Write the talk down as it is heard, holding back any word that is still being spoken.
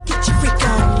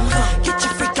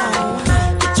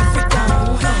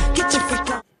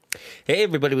Hey,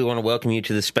 everybody, we want to welcome you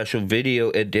to the special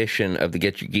video edition of the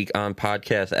Get Your Geek On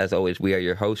podcast. As always, we are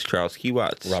your hosts, Charles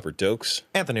Kiewatts, Robert Dokes,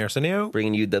 Anthony Arsenio,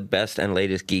 bringing you the best and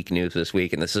latest geek news this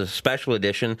week. And this is a special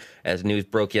edition as news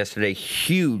broke yesterday.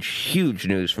 Huge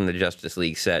news from the Justice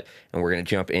League set, and we're going to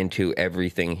jump into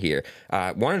everything here.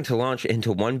 Wanted to launch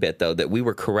into one bit, though, that we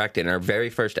were correct. In our very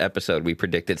first episode, we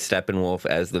predicted Steppenwolf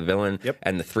as the villain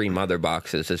and the three mother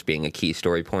boxes as being a key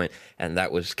story point, and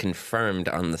that was confirmed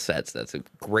on the sets. That's a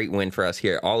great win for us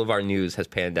here. All of our news has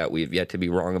panned out. We have yet to be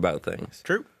wrong about things.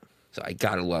 True. So I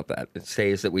gotta love that. It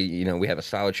says that we have a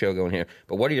solid show going here.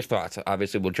 But what are your thoughts?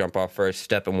 Obviously, we'll jump off first.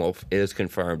 Steppenwolf is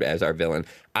confirmed as our villain.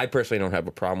 I personally don't have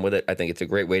a problem with it. I think it's a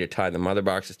great way to tie the mother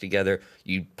boxes together.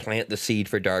 You plant the seed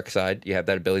for Darkseid. You have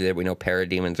that ability there. We know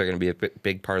parademons are going to be a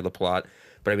big part of the plot.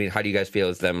 But I mean, how do you guys feel?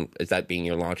 Is that being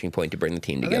your launching point to bring the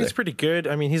team together? I think it's pretty good.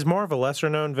 I mean, he's more of a lesser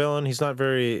known villain. He's not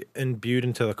very imbued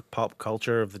into the pop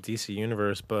culture of the DC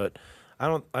universe. But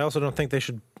I also don't think they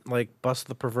should bust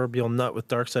the proverbial nut with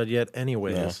Darkseid yet.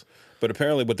 Anyways, no. But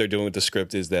apparently, what they're doing with the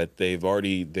script is that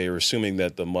they're assuming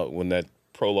that when that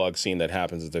prologue scene that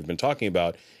happens that they've been talking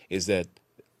about is that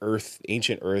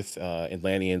ancient Earth,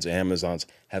 Atlanteans, Amazons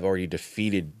have already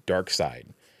defeated Darkseid,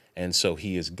 and so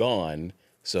he is gone.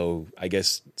 So I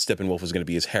guess Steppenwolf is going to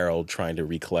be his herald trying to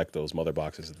recollect those mother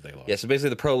boxes that they lost. Yeah, so basically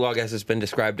the prologue, as it's been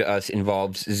described to us,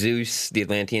 involves Zeus, the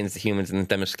Atlanteans, the humans, and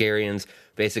the Themyscirians.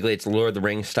 Basically, it's Lord of the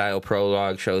Rings style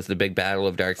prologue, shows the big battle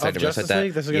of Darkseid and Justice like that.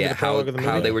 League? This is going to be the prologue of the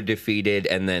movie? How they were defeated,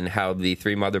 and then how the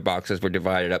three mother boxes were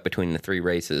divided up between the three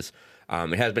races.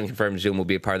 It has been confirmed Zoom will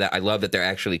be a part of that. I love that they're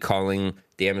actually calling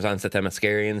the Amazons the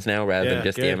Themyscirians now rather than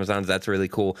just the Amazons. That's really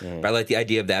cool. But I like the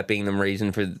idea of that being the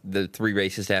reason for the three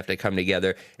races to have to come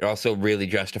together. It also really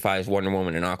justifies Wonder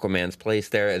Woman and Aquaman's place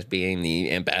there as being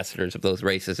the ambassadors of those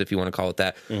races, if you want to call it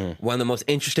that. One of the most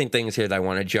interesting things here that I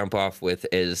want to jump off with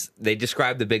is they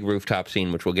describe the big rooftop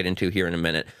scene, which we'll get into here in a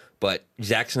minute. But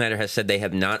Zack Snyder has said they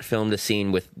have not filmed a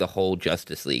scene with the whole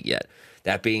Justice League yet.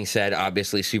 That being said,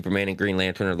 obviously Superman and Green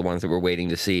Lantern are the ones that we're waiting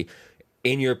to see.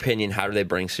 In your opinion, how do they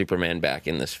bring Superman back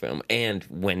in this film? And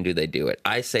when do they do it?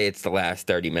 I say it's the last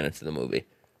 30 minutes of the movie.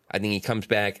 I think he comes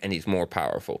back and he's more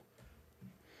powerful.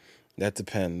 That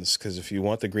depends, because if you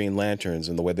want the Green Lanterns,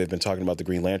 and the way they've been talking about the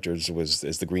Green Lanterns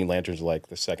is the Green Lanterns like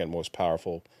the second most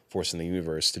powerful force in the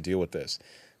universe to deal with this.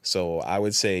 So I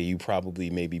would say you probably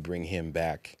maybe bring him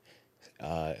back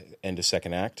end of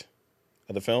second act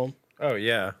of the film. Oh,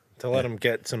 yeah. To let him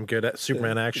get some good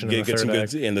Superman action in the third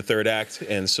act. In the third act,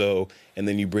 and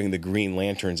then you bring the Green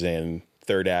Lanterns in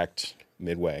third act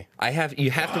midway.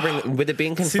 You have to bring, with it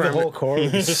being confirmed. See the whole core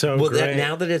would be so great.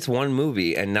 Now that it's one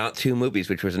movie and not two movies,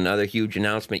 which was another huge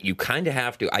announcement, you kind of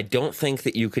have to. I don't think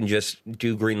that you can just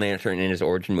do Green Lantern in his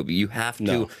origin movie. You have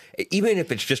to, even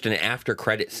if it's just an after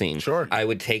credit scene. Sure, I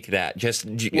would take that. Just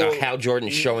Hal Jordan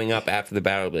showing up after the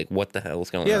battle, like what the hell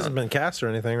is going on? He hasn't been cast or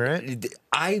anything, right?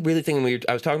 I really think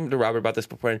I was talking to Robert about this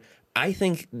before. I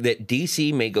think that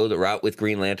DC may go the route with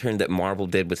Green Lantern that Marvel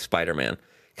did with Spider-Man.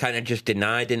 Kind of just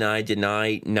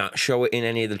deny, not show it in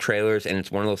any of the trailers, and it's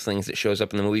one of those things that shows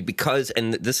up in the movie because,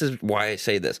 and this is why I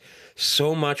say this,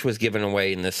 so much was given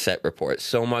away in this set report,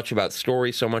 so much about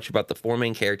story, so much about the four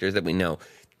main characters that we know.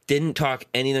 Didn't talk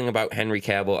anything about Henry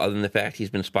Cavill other than the fact he's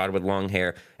been spotted with long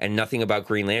hair, and nothing about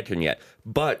Green Lantern yet.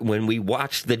 But when we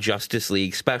watched the Justice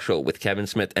League special with Kevin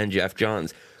Smith and Jeff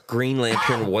Johns, Green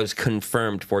Lantern was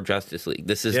confirmed for Justice League.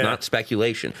 This is not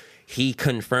speculation. He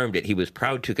confirmed it. He was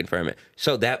proud to confirm it.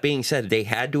 So that being said, they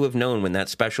had to have known when that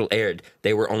special aired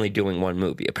they were only doing one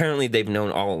movie. Apparently, they've known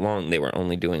all along they were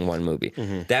only doing one movie.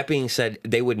 That being said,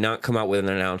 they would not come out with an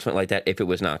announcement like that if it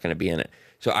was not going to be in it.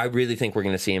 So I really think we're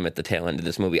going to see him at the tail end of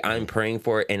this movie. I'm praying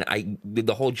for it, and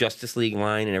the whole Justice League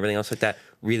line and everything else like that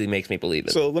really makes me believe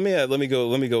it. So let me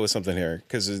go with something here,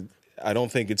 because I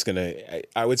don't think it's gonna.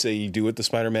 I would say you do it the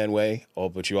Spider-Man way,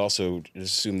 but you also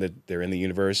just assume that they're in the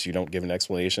universe. You don't give an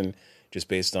explanation just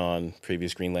based on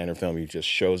previous Green Lantern film. He just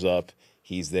shows up.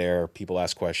 He's there. People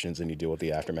ask questions, and you deal with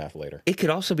the aftermath later. It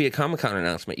could also be a Comic-Con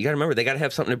announcement. You got to remember, they got to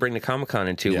have something to bring to Comic-Con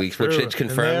in 2 weeks, which it's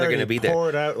confirmed they're going to be there.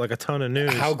 Poured out like a ton of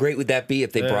news. How great would that be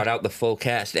if they brought out the full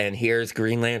cast and here's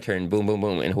Green Lantern, boom, boom,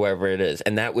 boom, and whoever it is,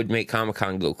 and that would make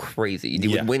Comic-Con go crazy.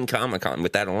 You would win Comic-Con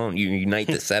with that alone. You unite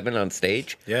the seven on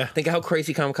stage. Yeah. Think of how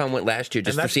crazy Comic-Con went last year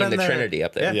just for seeing the Trinity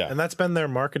up there. Yeah, and that's been their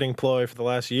marketing ploy for the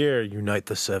last year. Unite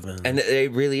the seven. And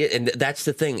it really is. And that's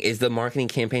the thing, is the marketing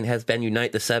campaign has been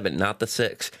unite the seven, not the six.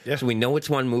 Yeah. So we know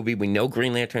it's one movie. We know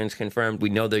Green Lantern's confirmed. We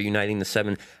know they're uniting the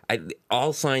seven.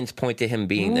 all signs point to him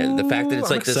being there. The fact that it's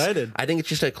I'm like this, excited. I think it's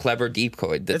just a clever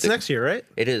decoy. It's next year, right?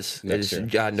 It is. Next It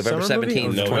is year. November Summer movie?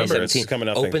 17th, November. 2017. It's coming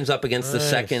up. Opens up against the Nice.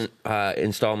 second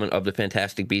installment of the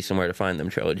Fantastic Beasts and Where to Find Them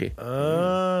trilogy.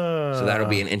 So So that'll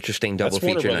be an interesting double That's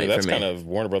Warner feature Brothers. night That's for me. kind of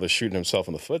Warner Brothers shooting himself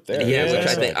in the foot there. Yeah, That's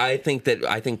which excellent.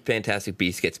 I think Fantastic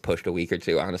Beasts gets pushed a week or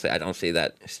two. Honestly, I don't see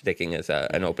that sticking as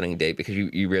an opening date because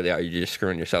you really are. You're just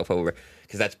screwing yourself over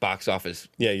because that's box office.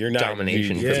 Yeah, you're not-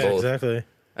 domination you- for yeah, both. exactly.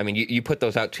 I mean, you put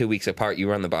those out 2 weeks apart. You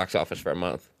run the box office for a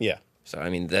month. Yeah. So I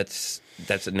mean, that's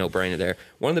a no-brainer there.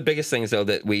 One of the biggest things though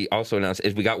that we also announced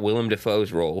is we got Willem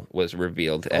Dafoe's role was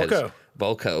revealed as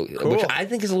Volko, which Cool. I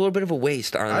think is a little bit of a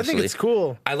waste. Honestly, I think it's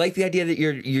cool. I like the idea that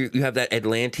you have that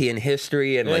Atlantean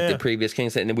history and like Yeah. the previous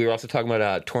kings, and we were also talking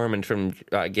about Tormund from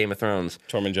Game of Thrones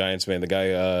Tormund Giants, man. The guy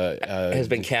has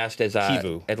been cast as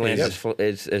Kivu. Atlantis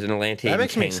as an Atlantean. That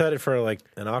makes me king. excited for like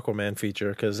an Aquaman feature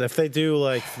because if they do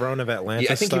like Throne of Atlantis,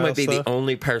 Yeah, I think you style might be stuff, the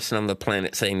only person on the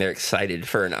planet saying they're excited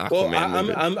for an Aquaman Well,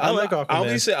 movie. I like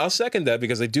Aquaman. I'll second that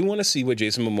because I do want to see what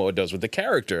Jason Momoa does with the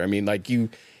character. I mean, like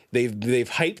they've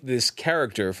hyped this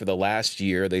character for the last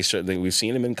year. We've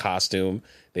seen him in costume.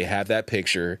 They have that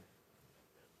picture.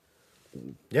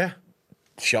 yeah.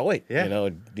 Show it. Yeah.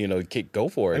 Go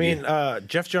for it. I mean,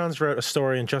 Jeff Johns wrote a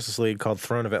story in Justice League called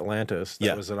Throne of Atlantis. That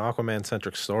Yeah. was an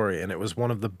Aquaman-centric story, and it was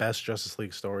one of the best Justice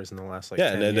League stories in the last like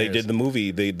yeah, 10 and they years. did the movie.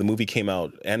 The movie came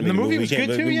out. And the movie was good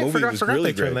too. Yeah, forgot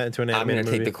they turned that into an I'm going animated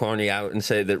to movie. take the corny out and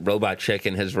say that Robot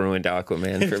Chicken has ruined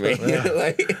Aquaman for me.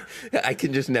 Like, I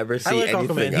can just never see I like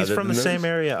anything Aquaman. He's other from the than same those.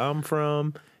 area I'm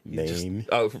from. Maine.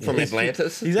 Oh, from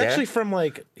Atlantis? He's Yeah? actually from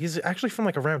like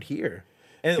around here.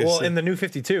 And Yes, well, sir. in the New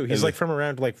 52, he's Is like it- from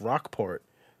around like Rockport.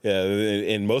 Yeah,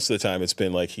 and most of the time it's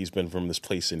been like he's been from this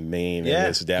place in Maine. Yeah. And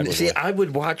his dad was See, like, I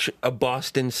would watch a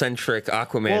Boston-centric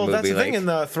Aquaman Well, movie. that's the thing. like In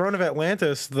the Throne of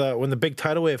Atlantis, when the big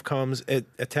tidal wave comes, it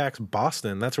attacks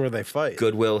Boston. That's where they fight.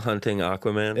 Goodwill Hunting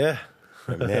Aquaman. Yeah.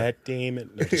 Matt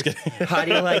Damon. No, just kidding. How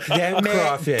do you like that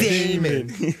crawfish?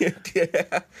 Damon.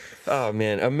 Oh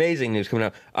man, amazing news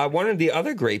coming out. One of the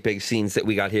other great big scenes that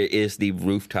we got here is the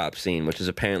rooftop scene, which is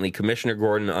apparently Commissioner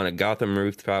Gordon on a Gotham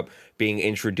rooftop being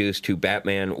introduced to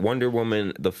Batman, Wonder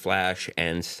Woman, The Flash,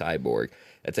 and Cyborg.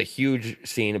 It's a huge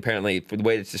scene. Apparently, for the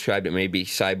way it's described, it may be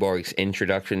Cyborg's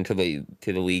introduction to the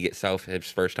league itself,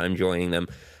 his first time joining them.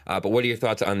 But what are your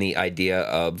thoughts on the idea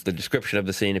of the description of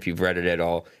the scene, if you've read it at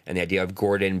all, and the idea of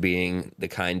Gordon being the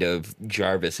kind of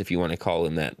Jarvis, if you want to call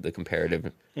him that, the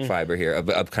comparative fiber here,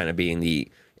 of kind of being the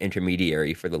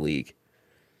intermediary for the league?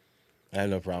 I have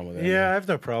no problem with that. Yeah, I have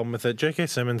no problem with it. J.K.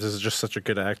 Simmons is just such a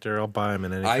good actor. I'll buy him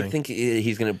in anything. I think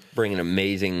he's going to bring an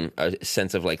amazing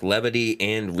sense of like levity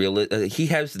and real. He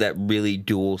has that really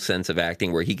dual sense of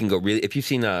acting where he can go really. If you've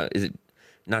seen, is it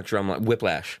not Drumline,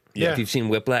 Whiplash? Yeah. If you've seen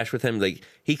Whiplash with him, like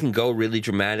he can go really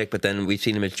dramatic, but then we've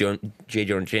seen him as J.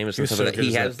 Jonah Jameson. He was Stuff so like that. good He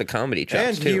as has that. the comedy chops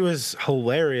And too. he was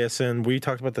hilarious, and we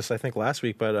talked about this I think last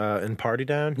week, but in Party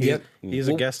Down, Yep. he's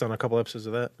a guest on a couple episodes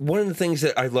of that. One of the things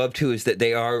that I love too is that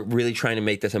they are really trying to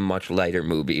make this a much lighter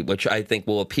movie, which I think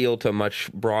will appeal to a much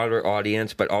broader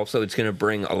audience, but also it's going to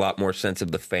bring a lot more sense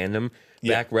of the fandom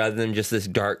back rather than just this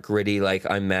dark, gritty, like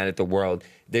I'm mad at the world.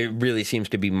 There really seems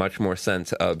to be much more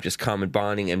sense of just common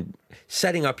bonding and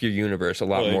setting up your universe a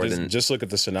lot more than just look at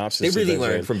the synopsis. they really of that,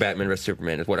 learned right? from Batman vs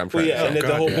Superman. Is what I'm Well, trying yeah, to and say.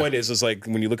 the whole point is like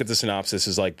when you look at the synopsis,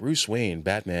 is like Bruce Wayne,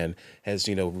 Batman, has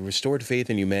restored faith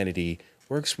in humanity,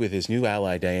 works with his new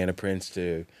ally Diana Prince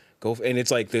to go, and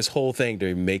it's like this whole thing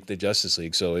to make the Justice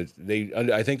League. So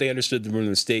I think they understood the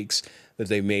mistakes that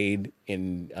they made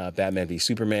in Batman v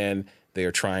Superman. They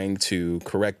are trying to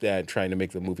correct that, trying to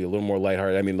make the movie a little more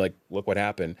lighthearted. I mean, like, look what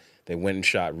happened. They went and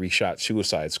reshot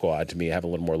Suicide Squad to me, have a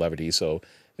little more levity. So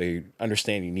they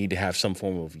understand you need to have some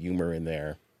form of humor in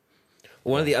there.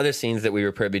 One of the other scenes that we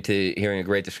were privy to hearing a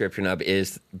great description of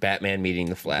is Batman meeting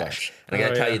the Flash. And I got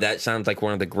to tell you, that sounds like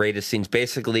one of the greatest scenes.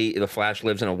 Basically, the Flash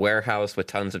lives in a warehouse with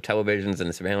tons of televisions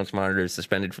and surveillance monitors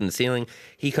suspended from the ceiling.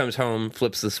 He comes home,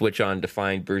 flips the switch on to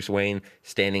find Bruce Wayne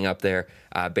standing up there.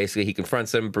 Basically, he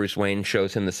confronts him. Bruce Wayne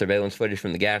shows him the surveillance footage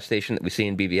from the gas station that we see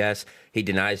in BVS. He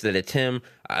denies that it's him.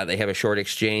 They have a short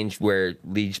exchange where it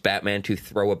leads Batman to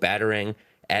throw a batarang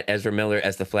at Ezra Miller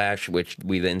as the Flash, which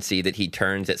we then see that he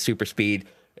turns at super speed,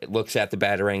 looks at the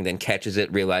batarang, then catches it,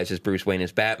 realizes Bruce Wayne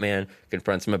is Batman,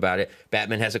 confronts him about it.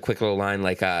 Batman has a quick little line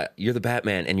like, you're the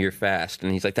Batman and you're fast.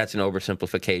 And he's like, that's an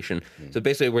oversimplification. So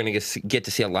basically we're going to get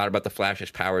to see a lot about the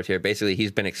Flash's powers here. Basically,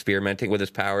 he's been experimenting with his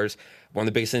powers One of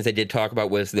the biggest things they did talk about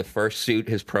was the first suit,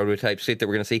 his prototype suit that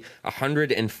we're going to see.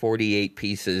 148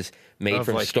 pieces made Of,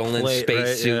 from like, stolen plate, right?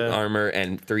 spacesuit Yeah. armor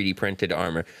and 3D printed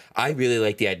armor. I really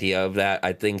like the idea of that.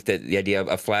 I think that the idea of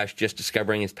a Flash just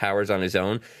discovering his powers on his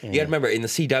own. You got to remember, in the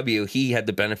CW, he had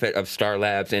the benefit of Star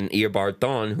Labs and Eobard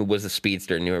Thawne, who was a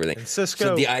speedster and knew everything. And Cisco.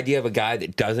 So the idea of a guy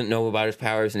that doesn't know about his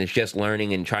powers and is just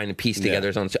learning and trying to piece together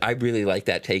his own. I really like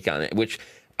that take on it, which.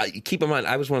 Keep in mind,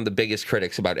 I was one of the biggest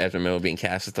critics about Ezra Miller being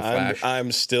cast as the Flash.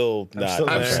 I'm still not.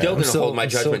 I'm still going to hold my I'm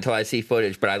judgment still- until I see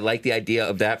footage, but I like the idea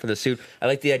of that for the suit. I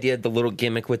like the idea of the little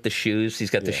gimmick with the shoes.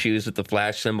 He's got the shoes with the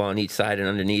Flash symbol on each side and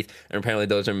underneath, and apparently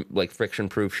those are like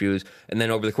friction-proof shoes. And then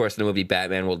over the course of the movie,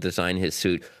 Batman will design his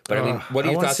suit. But I mean, what are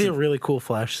I your want to thoughts? see a really cool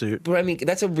Flash suit. But I mean,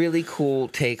 that's a really cool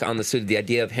take on the suit. The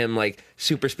idea of him like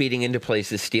super speeding into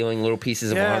places, stealing little pieces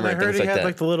of Yeah, and armor I and heard things he like had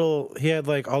that. like he had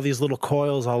like all these little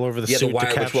coils all over the Yeah, the suit to wire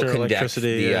which capture will conduct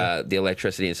electricity. the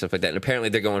electricity and stuff like that. And apparently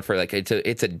they're going for like it's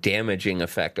a damaging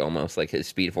effect almost, like his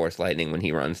Speed Force lightning when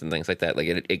he runs and things like that. Like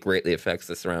it greatly affects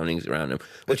the surroundings around him,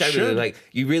 which I really should. like.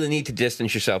 You really need to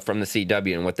distance yourself from the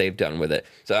CW and what they've done with it.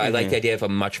 So I like the idea of a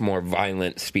much more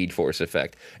violent Speed Force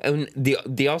effect. And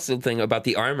the also thing about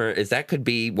the armor is that could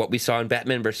be what we saw in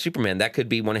Batman vs Superman. That could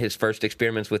be one of his first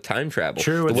experiments with time travel.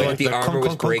 True, the with way like that the the armor clunk,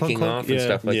 was clunk, clunk, breaking clunk, off and yeah.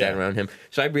 stuff like that Yeah. around him.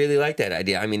 So I really like that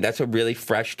idea. I mean, that's a really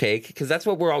fresh take because that's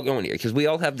what we're all going here. Because we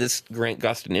all have this Grant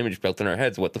Gustin image built in our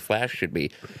heads of what the Flash should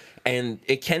be, and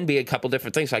it can be a couple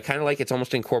different things. So I kind of like it's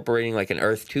almost incorporating like an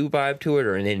Earth 2 vibe to it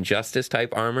or an Injustice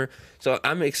type armor. So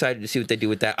I'm excited to see what they do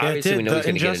with that. Yeah, Obviously, we know he's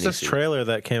the going to get a new Injustice suit. trailer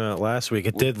that came out last week.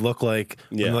 It did look like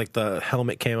when like the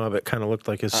helmet came up, it kind of looked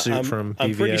like his suit from BVS.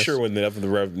 I'm pretty sure when the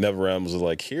NetherRealm was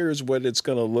like, here's what it's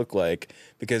going to look like,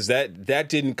 because that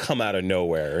didn't come out of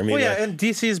nowhere. I mean, Well, yeah, and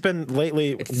DC's been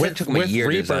lately It with, took him a with year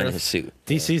to design Rebirth, his suit.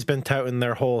 DC's been touting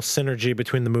their whole synergy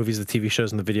between the movies, the TV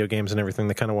shows, and the video games and everything.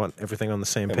 They kind of want everything on the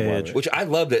same page. Which I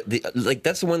love that. Like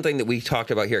that's the one thing that we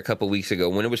talked about here a couple weeks ago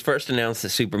when it was first announced that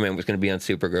Superman was going to be on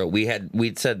Supergirl.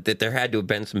 We'd said that there had to have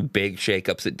been some big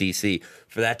shakeups at DC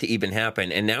for that to even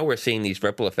happen, and now we're seeing these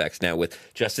ripple effects now with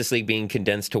Justice League being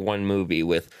condensed to one movie,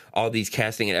 with all these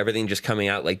casting and everything just coming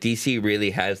out. Like DC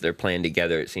really has their plan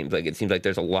together. It seems like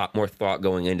there's a lot more thought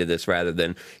going into this rather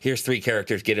than here's 3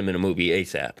 characters, get them in a movie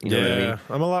ASAP. You know what I mean?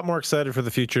 I'm a lot more excited for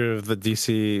the future of the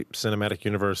DC cinematic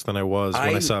universe than I was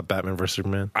when I saw Batman vs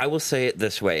Superman. I will say it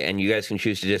this way, and you guys can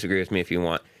choose to disagree with me if you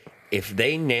want. If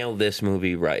they nail this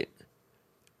movie right,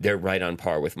 they're right on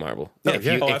par with Marvel. Yeah, if,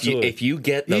 yeah. you, Oh, if, you, if you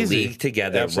get the Easy. league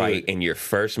together Absolutely. right in your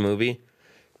first movie,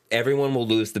 everyone will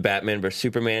lose the Batman vs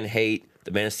Superman hate.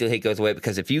 The Man of Steel hate goes away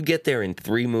because if you get there in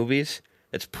 3 movies,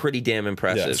 that's pretty damn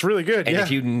impressive. It's really good, And yeah. if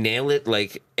you nail it,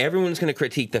 like everyone's going to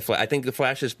critique the Flash. I think the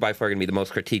Flash is by far going to be the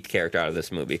most critiqued character out of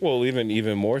this movie. well,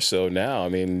 even more so now. I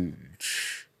mean,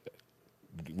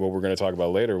 what we're going to talk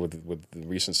about later with the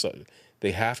recent stuff,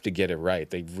 they have to get it right.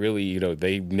 They really,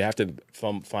 they have to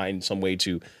find some way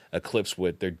to eclipse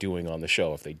what they're doing on the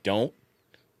show. If they don't,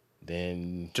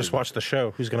 then Just watch the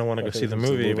show. Who's going to want to go see the it's the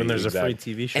movie movie, when there's a free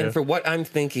exactly. TV show? And for what I'm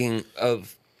thinking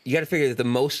of, you got to figure that the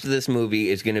most of this movie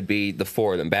is going to be the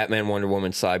 4 of them: Batman, Wonder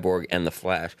Woman, Cyborg, and the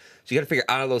Flash. So you got to figure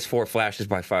out of those 4, Flash is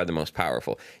by far the most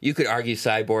powerful. You could argue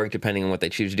Cyborg, depending on what they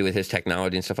choose to do with his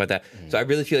technology and stuff like that. So I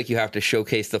really feel like you have to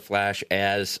showcase the Flash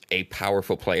as a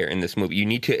powerful player in this movie. You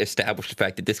need to establish the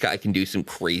fact that this guy can do some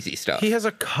crazy stuff. he has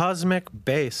a cosmic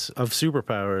base of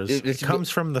superpowers. It It's- comes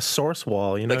from the source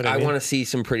wall. You know Like, what I I mean? want to see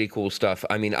some pretty cool stuff.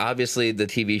 I mean, obviously, the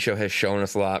TV show has shown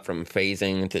us a lot, from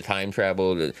phasing to time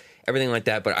travel to everything like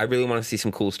that, but I really want to see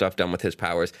some cool stuff done with his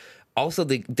powers. Also,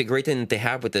 the great thing that they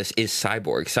have with this is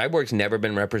Cyborg. Cyborg's never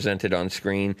been represented on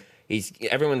screen.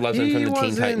 Everyone loves him He from the Teen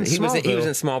was Titans. in He was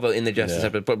in Smallville. Smallville in the Justice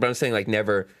episode, but I'm saying like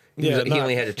never. He Yeah,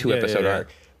 only had a 2 episode arc,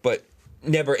 but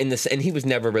never in this, and he was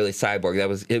never really Cyborg.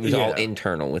 It was all Yeah.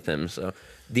 internal with him. So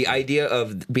the idea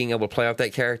of being able to play off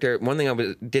that character, one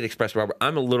thing did express to Robert,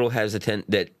 I'm a little hesitant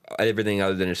that everything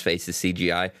other than his face is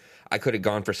CGI. I could have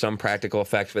gone for some practical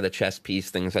effects with a chest piece,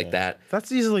 things like that. That's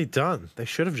easily done. They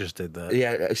should have just did that.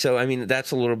 Yeah, so I mean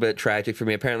that's a little bit tragic for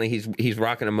me. Apparently he's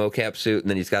rocking a mocap suit and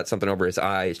then he's got something over his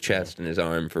eye, his chest, and his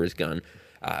arm for his gun.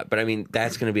 But I mean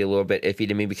that's going to be a little bit iffy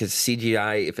to me because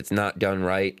CGI, if it's not done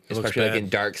right, looks especially like bad. in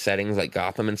dark settings like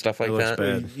Gotham and stuff like looks that,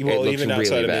 bad. it well, looks even really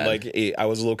outside bad. of it, like I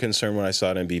was a little concerned when I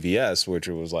saw it in BVS, which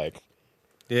it was like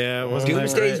Yeah, it wasn't that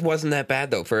Doomsdays great. wasn't that bad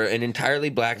though for an entirely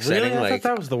black setting. Really? I Like thought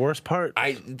that was the worst part.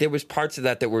 there was parts of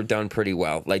that were done pretty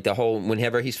well. Like the whole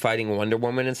whenever he's fighting Wonder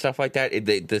Woman and stuff like that,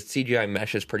 the CGI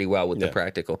meshes pretty well with the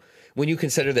practical. When you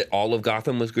consider that all of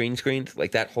Gotham was green screened,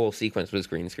 like that whole sequence was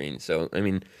green screened. So I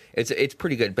mean, it's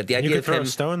pretty good. But the You idea could of throw him, a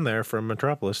stone there from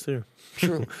Metropolis too.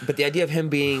 true. But the idea of him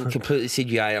being completely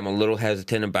CGI, I'm a little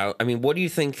hesitant about. I mean, what do you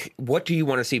think? What do you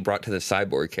want to see brought to the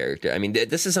Cyborg character? I mean,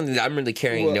 this is something that I'm really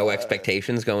carrying no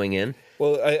expectations going in.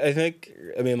 Well, I think,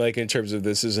 I mean, like in terms of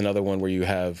this is another one where you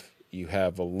have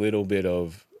a little bit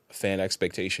of fan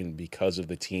expectation because of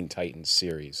the Teen Titans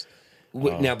series.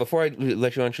 Now, before I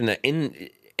let you mention that, in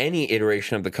any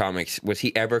iteration of the comics, was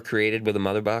he ever created with a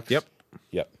mother box? Yep.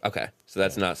 Yep. Okay, so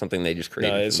that's not something they just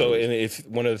created. No, for so movies. and if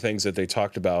one of the things that they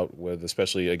talked about with,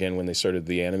 especially again when they started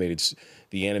the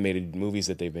animated movies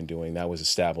that they've been doing, that was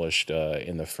established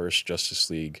in the first Justice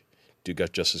League,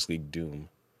 Justice League Doom.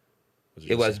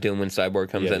 It was Doom when Cyborg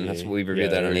comes Yeah, in. yeah, That's we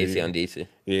reviewed yeah, that on yeah, AC yeah. on DC.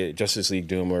 Yeah, Justice League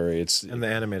Doom, where it's In the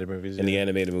animated movies. in the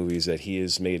animated movies that he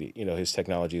is made, his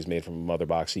technology is made from a mother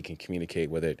box. He can communicate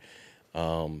with it.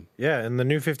 Yeah, in the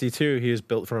New 52, he is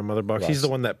built from a mother box. He's Yes. the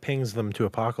one that pings them to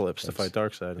Apocalypse to fight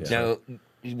Darkseid. and stuff. Now,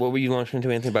 what were you launching into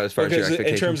anything about as far as your Because in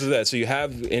expectations? terms of that, so you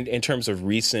have in terms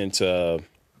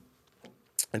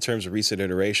of recent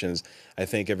iterations, I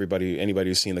think anybody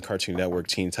who's seen the Cartoon Network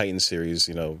Teen Titans series,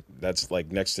 that's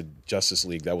like next to Justice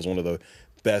League. That was one of the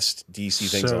best DC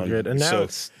things So on. good. And now so,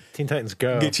 it's Teen Titans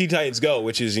Go. Teen Titans Go,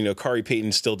 which is Kari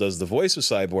Payton still does the voice of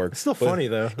Cyborg. It's still funny,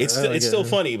 though. It's I like it's it. still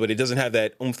funny, but it doesn't have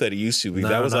that oomph that it used to be. No,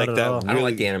 That was not like at that. all. I don't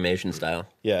like the animation style.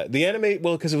 Yeah, the anime.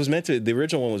 Well, because it was the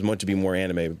original one was meant to be more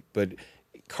anime, but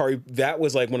that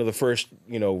was like one of the first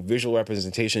visual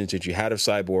representations that you had of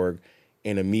Cyborg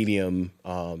in a medium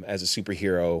as a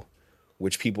superhero,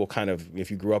 which people kind of, if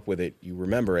you grew up with it, you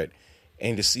remember it,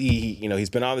 and to see he's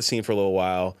been on the scene for a little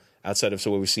while outside of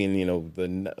what we've seen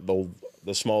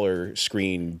the smaller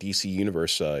screen DC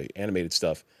Universe animated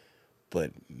stuff,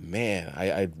 but man,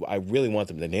 I really want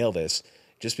them to nail this.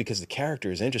 Just because the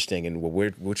character is interesting, and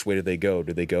which way do they go?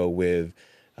 Do they go with,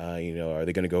 are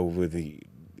they going to go with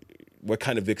what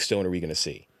kind of Vic Stone are we going to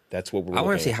see? That's what we're. I want to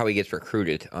looking see at. how he gets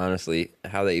recruited. Honestly,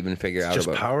 how they even figure out Just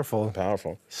about. powerful.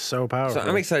 Powerful. So powerful. So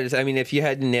I'm excited. I mean, if you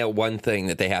had to nail one thing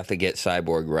that they have to get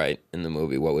Cyborg right in the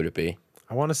movie, what would it be?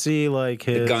 I want to see like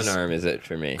his Gun arm is it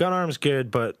for me? Gun arm's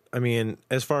good, but I mean,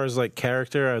 as far as like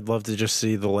character, I'd love to just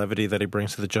see the levity that he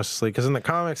brings to the Justice League. Because in the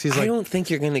comics, he's I like, don't think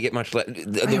you're going to get much. The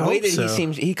I way hope that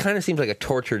so. he kind of seems like a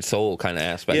tortured soul kind of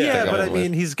aspect. Yeah, yeah, they're but I going with.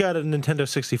 mean, he's got a Nintendo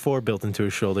 64 built into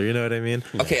his shoulder. You know what I mean?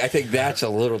 Okay, I think that's a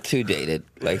little too dated.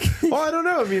 Like, Well, I don't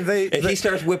know. I mean, if he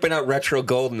starts whipping out retro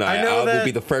GoldenEye, I know I that will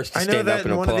be the first to I know stand that up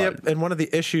and in one applaud. of the in one of the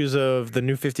issues of the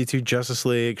New 52 Justice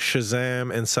League,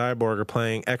 Shazam and Cyborg are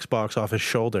playing Xbox off his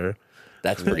shoulder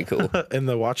That's pretty cool. in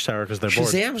the Watchtower because they're bored.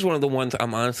 Shazam's one of the ones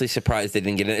I'm honestly surprised they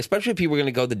didn't get in, especially if you were going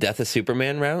to go the Death of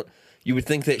Superman route. You would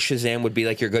think that Shazam would be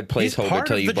like your good He's placeholder part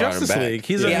until of you the brought Justice him back. League.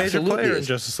 He's a major absolutely player in is.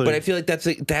 Justice League. But I feel like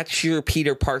that's your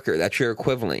Peter Parker. That's your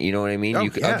equivalent. You know what I mean? Oh,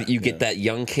 you yeah. you get that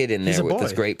young kid in He's there a with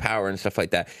this boy. great power and stuff like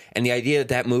that. And the idea that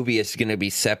that movie is going to be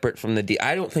separate from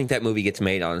I don't think that movie gets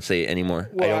made honestly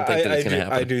anymore. I don't think that it's going to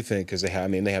happen. I do think because they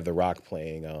have The Rock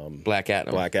playing Black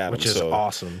Adam. which is so-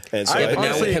 awesome. And so I I- now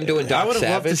honestly- with him doing Doc I would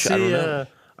have loved to Savage, I don't see, know.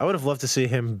 I would have loved to see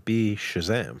him be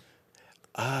Shazam.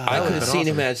 I could have seen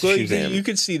him as Well, Shazam. you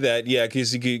could see that, yeah,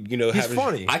 because you could, He's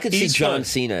funny. I could see He's John fun.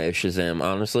 Cena as Shazam,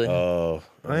 honestly. Oh,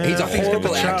 He's a Yeah, horrible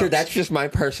good actor. chops. That's just my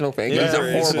personal thing. Yeah. He's a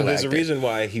horrible There's a actor. reason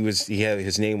why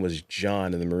his name was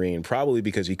John in the Marine, probably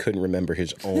because he couldn't remember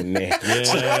his own name.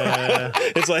 Yeah.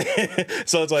 It's like,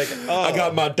 oh, I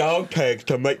got my dog tags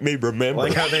to make me remember.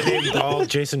 Like how they named all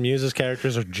Jason Mewes'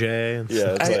 characters are Jay. And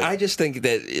yeah. It's like, I just think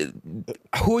that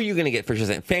who are you going to get for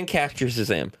Shazam? Fan cast your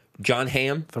Shazam. John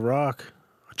Hamm. The Rock.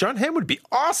 John Hamm would be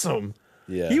awesome.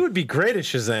 Yeah. He would be great as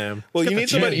Shazam. well, He's you got need the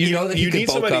somebody. chin. You know that he you could need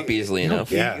bulk somebody up easily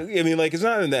enough. Yeah. I mean, like it's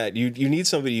not in that. You need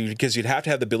somebody because you'd have to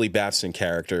have the Billy Batson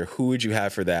character. Who would you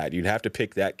have for that? You'd have to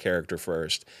pick that character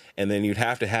first, and then you'd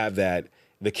have to have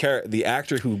the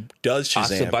actor who does Shazam.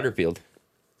 Austin Butterfield.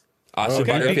 Austin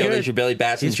Okay. Butterfield Good. is your Billy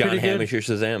Batson. He's John pretty Hamm good. is your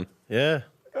Shazam. Yeah.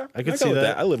 I could I see go with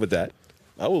that. I live with that.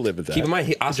 I will live with that. Keep in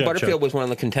mind, Austin job, Butterfield Chuck. was one of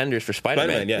the contenders for Spider-Man.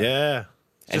 Spider-Man, yeah. Yeah.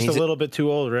 And Just he's a a- little bit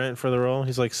too old, right, for the role.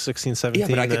 He's like 16, 17 Yeah,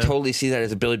 but I could now. totally see that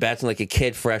as a Billy Batson, like a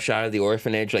kid fresh out of the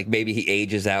orphanage. Like maybe he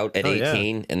ages out at Oh, yeah.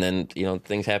 18, and then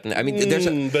things happen. I mean, there's.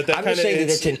 but that I'm kinda just saying that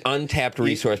is- it's an untapped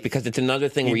resource because it's another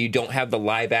thing where you don't have the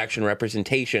live action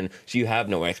representation, so you have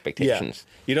no Yeah, expectations.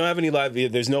 you don't have any live.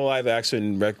 There's no live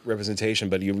action representation,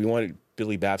 but we want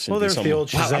Billy Batson. Well, to be there's the someone.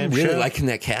 old Wow, Shazam I'm really show. liking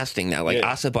that casting now. Like Yeah.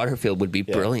 Asa Butterfield would be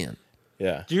brilliant.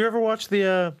 Yeah. Do you ever watch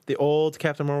the old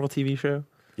Captain Marvel TV show?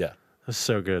 Yeah. It was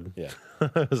so good. Yeah.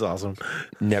 It was awesome.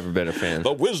 Never been a fan.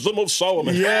 The wisdom of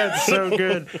Solomon. Yeah, it's so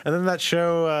good. And then that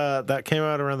show that came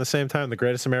out around the same time, The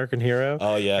Greatest American Hero.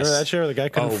 Oh, yes. Remember that show? The guy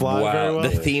couldn't Oh, fly wow. very well. The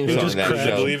theme He song just of that crashed.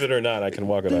 show. Believe it or not, I can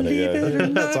walk on it. Yeah.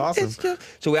 That's awesome.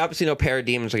 So we obviously know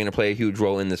parademons are going to play a huge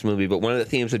role in this movie, but one of the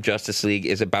themes of Justice League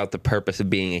is about the purpose of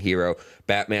being a hero.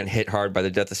 Batman hit hard by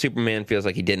the death of Superman, feels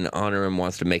like he didn't honor him,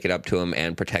 wants to make it up to him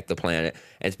and protect the planet.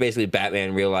 And it's basically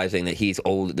Batman realizing that he's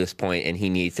old at this point and he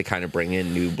needs to kind of bring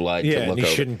in new blood Yeah, to and look he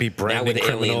over. shouldn't be Now branding with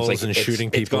criminals and shooting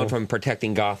It's people. gone from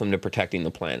protecting Gotham to protecting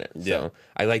the planet. Yeah. So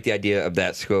I like the idea of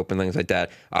that scope and things like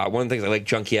that. One of the things I like,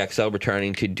 Junkie XL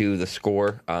returning to do the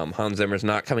score. Hans Zimmer's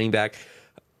not coming back.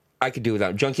 I could do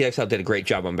without. Junkie XL did a great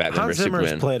job on Batman Hans vs Zimmer's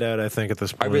Superman. played out, I think, at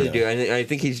this I point. really do. And I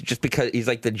think he's just because he's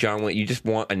like the John Wayne. You just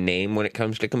want a name when it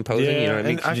comes to composing. Yeah, you know what I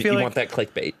mean? and I You feel like want that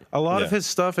clickbait. A lot of Yeah. his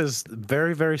stuff is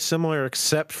very, very similar,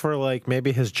 except for like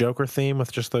maybe his Joker theme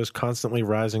with just those constantly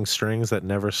rising strings that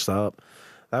never stop.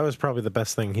 That was probably the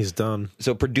best thing he's done.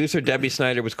 So producer Debbie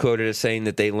Snyder was quoted as saying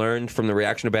that they learned from the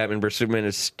reaction to Batman vs Superman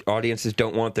is audiences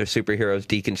don't want their superheroes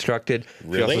deconstructed. She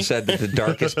Really? also said that the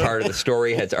darkest part of the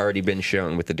story has already been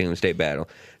shown with the Doomsday Battle.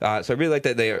 So I really like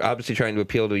that they are obviously trying to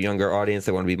appeal to a younger audience.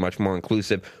 They want to be much more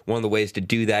inclusive. One of the ways to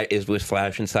do that is with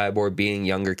Flash and Cyborg being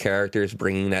younger characters,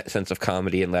 bringing that sense of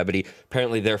comedy and levity.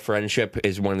 Apparently their friendship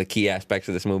is one of the key aspects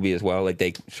of this movie as well. Like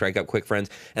they strike up quick friends.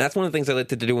 And that's one of the things I like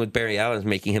to do with Barry Allen is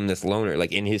making him this loner.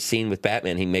 Like in his scene with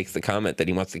Batman, he makes the comment that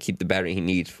he wants to keep the battery. He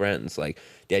needs friends. Like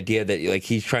the idea that like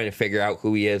he's trying to figure out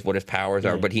who he is, what his powers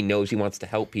are, but he knows he wants to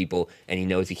help people and he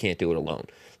knows he can't do it alone.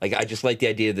 Like I just like the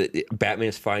idea that Batman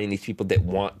is finding these people that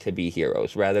want to be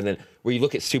heroes rather than where you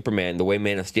look at Superman, the way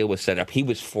Man of Steel was set up, he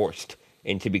was forced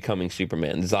into becoming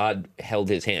Superman. Zod held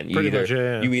his hand. You Pretty much,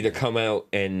 yeah. you either come out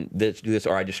and do this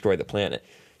or I destroy the planet.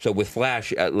 So with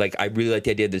Flash, like I really like the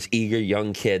idea of this eager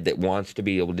young kid that wants to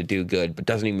be able to do good, but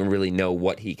doesn't even really know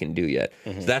what he can do yet.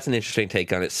 So that's an interesting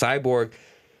take on it. Cyborg,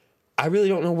 I really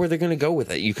don't know where they're going to go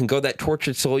with it. You can go that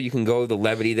tortured soul. You can go the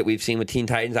levity that we've seen with Teen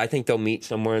Titans. I think they'll meet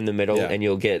somewhere in the middle, Yeah. and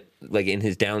you'll get like in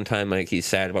his downtime, like he's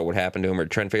sad about what happened to him, or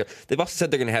trying to figure. They've also said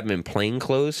they're going to have him in plain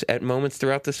clothes at moments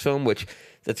throughout this film, which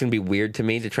that's going to be weird to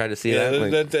me to try to see Yeah, that.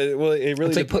 Like, well, it really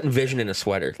it's like putting Vision in a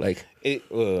sweater, like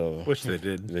Which they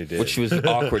did. they did. which was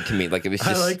awkward to me. Like it was just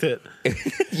I liked it.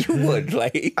 you would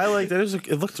like. I liked it.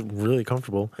 It looked really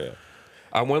comfortable. Yeah.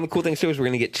 One of the cool things too is we're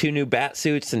going to get 2 new bat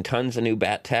suits and tons of new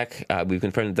bat tech. We've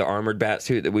confirmed the armored bat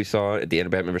suit that we saw at the end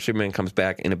of Batman vs Superman comes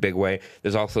back in a big way.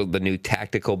 There's also the new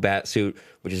tactical bat suit,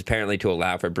 which is apparently to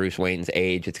allow for Bruce Wayne's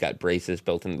age. It's got braces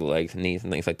built into the legs and knees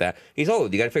and things like that. He's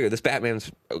old. You got to figure this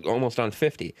Batman's almost on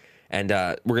 50. And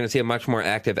we're going to see a much more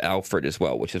active Alfred as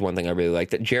well, which is one thing I really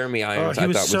liked. That Jeremy Oh, Irons, he I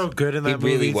was thought so good in that he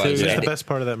really movie, too. was. He was And the best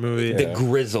part of that movie. the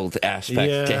grizzled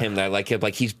aspect Yeah. to him that I like.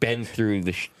 Like he's been through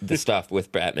the stuff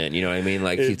with Batman. You know what I mean?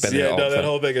 Like he's It's, been there all the that time.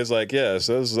 whole thing is like, yeah,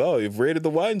 so this is, you've raided the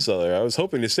wine cellar. I was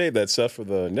hoping to save that stuff for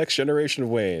the next generation of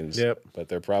Waynes. Yep. But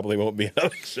there probably won't be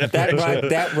another generation.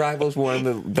 That rivals one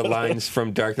of the lines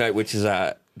from Dark Knight, which is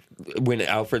when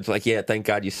Alfred's like, "Yeah, thank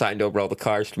God you signed over all the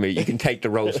cars to me. You can take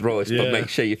the Rolls Royce, but Yeah. make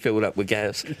sure you fill it up with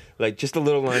gas." Like just the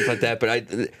little lines like that. But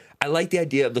I like the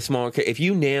idea of the smaller. If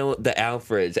you nail the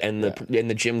Alfreds and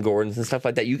the Jim Gordons and stuff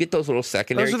like that, you get those little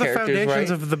secondary Those are the characters, foundations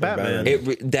right? of the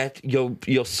Batman. That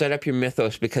you'll set up your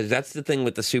mythos, because that's the thing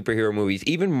with the superhero movies.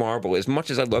 Even Marvel, as much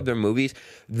as I love their movies,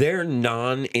 their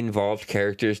non-involved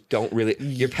characters don't really.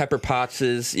 Your Pepper Potts,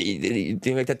 things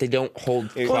like that, they don't hold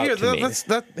clout to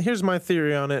me. Here's my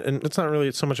theory on it, and it's not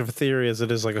really so much of a theory as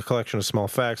it is like a collection of small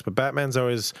facts. But Batman's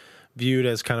always viewed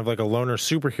as kind of like a loner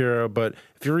superhero. But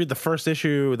if you read the first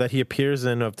issue that he appears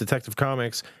in of Detective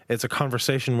Comics, it's a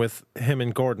conversation with him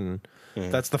and Gordon.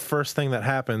 That's the first thing that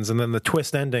happens, and then the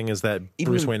twist ending is that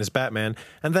Bruce Wayne is Batman.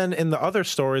 And then in the other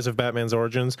stories of Batman's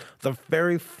origins, the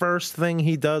very first thing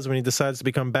he does when he decides to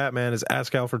become Batman is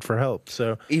ask Alfred for help.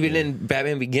 So Even in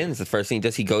Batman Begins, the first thing he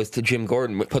does, he goes to Jim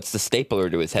Gordon, puts the stapler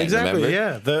to his head. exactly,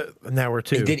 remember? yeah. Now we're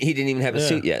two. He didn't even have a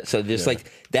suit yet. So just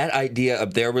like that idea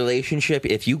of their relationship,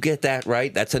 if you get that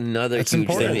right, that's another huge thing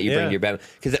important, that you bring yeah. to your Batman.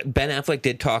 Because Ben Affleck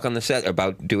did talk on the set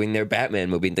about doing their Batman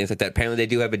movie and things like that. Apparently they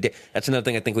do have that's another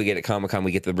thing I think we get at Comic-Con.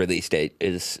 We get the release date.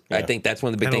 I think that's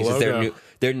one of the big And a things is logo.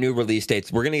 their new release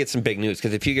dates. We're going to get some big news,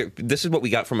 because if you get, this is what we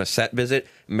got from a set visit,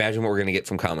 imagine what we're going to get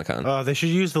from Comic-Con. They should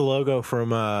use the logo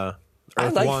from Earth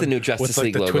like One the new Justice with, like,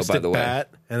 League the logo, twisted by the way. bat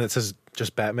and it says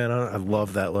just Batman on it. I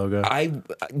love that logo.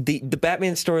 The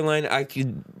Batman storyline, I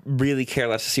could really care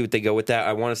less to see what they go with that.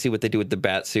 I want to see what they do with the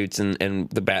bat suits and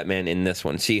the Batman in this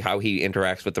one. See how he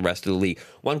interacts with the rest of the league.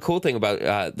 One cool thing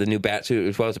about the new bat suit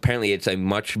as well is apparently it's a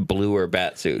much bluer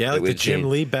bat suit. Yeah, like the Jim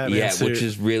Lee Batman suit. Which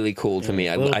is really cool to me.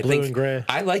 I blue think and gray.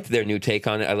 I liked their new take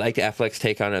on it. I liked Affleck's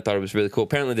take on it. I thought it was really cool.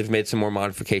 Apparently they've made some more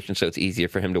modifications so it's easier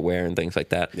for him to wear and things like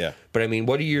that. Yeah. But I mean,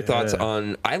 what are your thoughts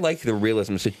on? I like the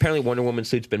realism. So apparently Wonder Woman's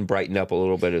suit's been brightened up a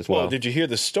little bit as well. Well, did you hear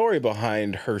the story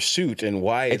behind her suit and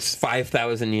why It's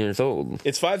 5,000 years old.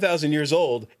 It's 5,000 years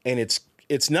old, and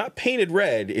it's not painted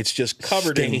red. It's just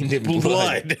covered Stained in in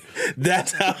blood.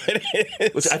 That's how it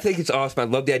is. Which I think it's awesome.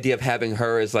 I love the idea of having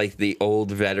her as like the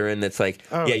old veteran that's like,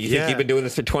 you think you've been doing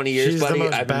this for 20 years, She's buddy? the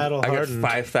most I got battle-hardened.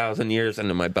 5,000 years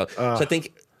under my belt. So I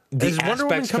think the Is Wonder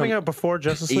Woman aspects coming out before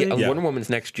Justice League? Wonder Woman's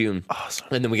next June. Awesome.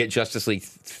 And then we get Justice League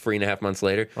 3.5 months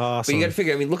later. Awesome. But you got to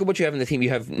figure, I mean, look at what you have in the team. You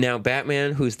have now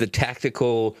Batman, who's the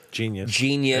tactical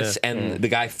genius and the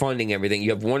guy funding everything.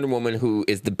 You have Wonder Woman, who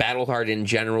is the battle hardened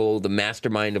general, the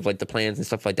mastermind of like the plans and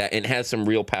stuff like that, and has some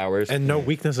real powers. And no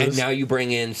weaknesses. And now you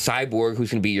bring in Cyborg,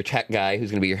 who's going to be your tech guy,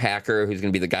 who's going to be your hacker, who's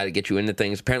going to be the guy to get you into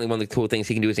things. Apparently, one of the cool things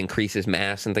he can do is increase his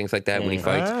mass and things like that when he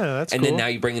fights. That's and cool. then now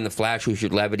you bring in the Flash, who's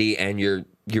your levity and your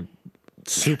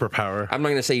superpower. I'm not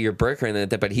going to say your brick or anything like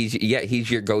that, but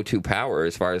he's your go-to power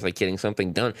as far as like getting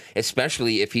something done,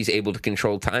 especially if he's able to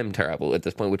control time travel at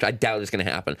this point, which I doubt is going to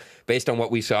happen. Based on what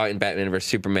we saw in Batman vs.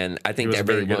 Superman, I think that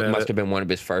really must have been one of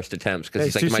his first attempts because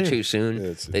he's like, am I too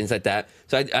soon? Things like that.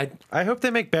 So I hope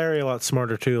they make Barry a lot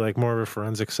smarter too, like more of a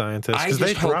forensic scientist. I Because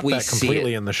just they hope dropped we that see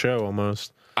completely it. in the show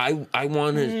almost. I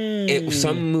want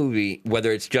some movie,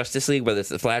 whether it's Justice League, whether it's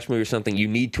the Flash movie or something, you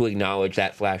need to acknowledge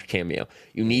that Flash cameo.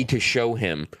 You need to show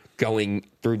him going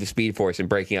through the Speed Force and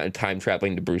breaking out and time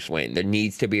traveling to Bruce Wayne. There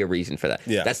needs to be a reason for that.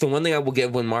 Yeah. That's the one thing I will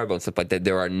give with Marvel and stuff like that.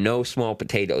 There are no small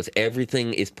potatoes.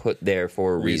 Everything is put there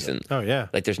for a reason. Oh, yeah.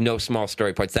 Like there's no small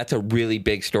story points. That's a really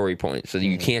big story point. So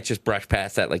you can't just brush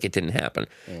past that like it didn't happen.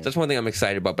 So that's one thing I'm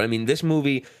excited about. But I mean, this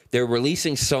movie, they're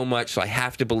releasing so much, so I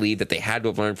have to believe that they had to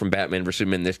have learned from Batman vs.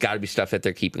 Superman. There's got to be stuff that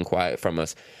they're keeping quiet from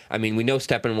us. I mean, we know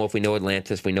Steppenwolf, we know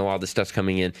Atlantis, we know all this stuff's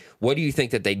coming in. What do you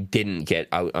think that they didn't get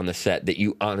out on the set that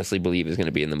you honestly believe is going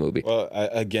to be in the movie? Well,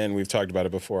 again, we've talked about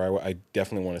it before. I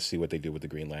definitely want to see what they do with the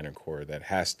Green Lantern Corps. That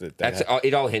has to.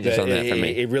 It all hinges on that for me.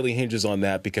 It really hinges on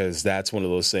that because that's one of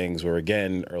those things where,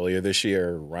 again, earlier this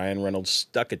year, Ryan Reynolds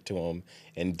stuck it to him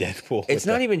in Deadpool. It's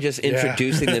not even just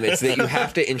introducing them. It's that you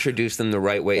have to introduce them the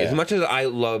right way. As much as I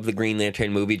love the Green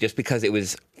Lantern movie, just because it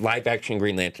was live-action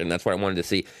Green Lantern, that's what I wanted to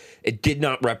see, it did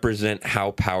not represent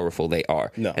how powerful they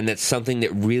are. No. And that's something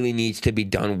that really needs to be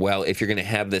done well if you're going to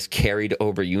have this carried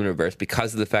over universe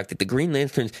because of the fact that the Green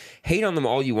Lanterns, hate on them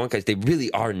all you want, guys, they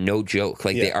really are no joke.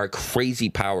 Like, they are crazy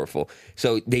powerful.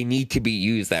 So they need to be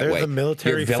used that They're way. the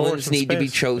military Your villains force in need to be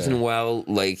space. chosen well.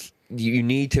 Like, you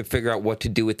need to figure out what to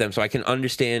do with them. So I can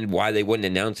understand why they wouldn't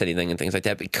announce anything and things like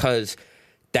that because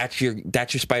that's your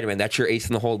Spider-Man. That's your ace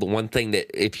in the hole. The one thing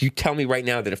that if you tell me right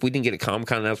now that if we didn't get a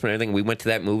Comic-Con announcement or anything, we went to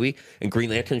that movie and Green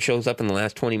Lantern shows up in the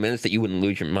last 20 minutes, that you wouldn't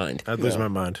lose your mind. I'd lose my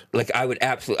mind. Like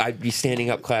I'd be standing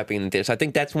up clapping at this. I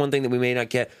think that's one thing that we may not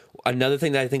get. Another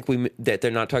thing that I think that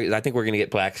they're not talking. I think we're going to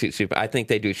get Black Suit Super. I think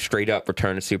they do straight up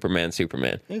Return of Superman.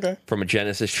 Okay. From a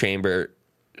Genesis chamber.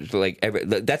 That's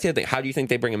the other thing. How do you think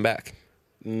they bring him back?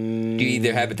 Do you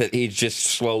either have it that he's just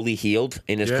slowly healed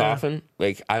in his coffin?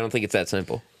 Like, I don't think it's that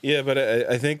simple. Yeah, but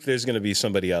I think there's going to be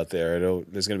somebody out there.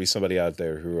 There's going to be somebody out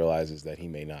there who realizes that he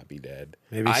may not be dead.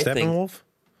 Maybe I think- Steppenwolf?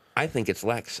 I think it's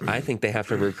Lex. I think they have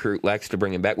to recruit Lex to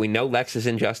bring him back. We know Lex is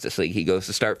in Justice League. He goes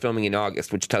to start filming in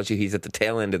August, which tells you he's at the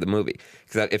tail end of the movie.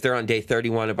 Because if they're on day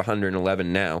 31 of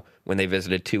 111 now, when they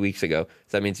visited 2 weeks ago,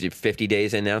 so that means you're 50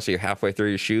 days in now, so you're halfway through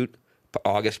your shoot.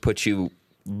 August puts you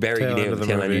very Tail near end of the the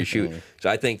tail end of movie. your shoot. So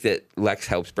I think that Lex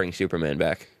helps bring Superman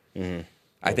back.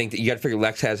 I think that you got to figure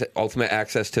Lex has ultimate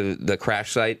access to the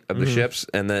crash site of the ships,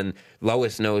 and then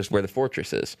Lois knows where the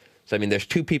fortress is. So, I mean, there's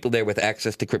two people there with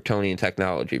access to Kryptonian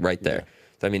technology right there.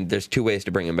 So, I mean, there's two ways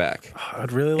to bring him back.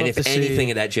 I'd really love And if to anything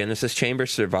see... of that Genesis chamber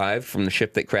survived from the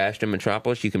ship that crashed in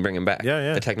Metropolis, you can bring him back.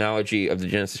 Yeah. The technology of the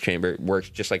Genesis chamber works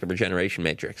just like a regeneration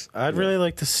matrix. I'd really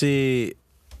like to see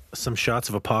some shots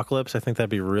of Apocalypse. I think that'd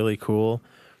be really cool.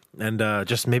 And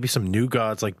just maybe some new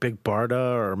gods like Big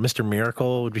Barda or Mr.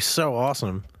 Miracle would be so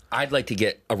awesome. I'd like to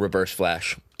get a reverse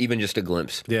Flash, even just a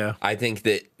glimpse. Yeah. I think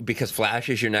that because Flash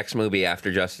is your next movie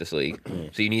after Justice League,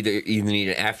 so you either need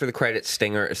an after the credits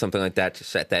stinger or something like that to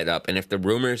set that up. And if the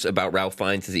rumors about Ralph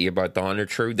Fiennes as Eobard Thawne are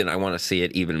true, then I want to see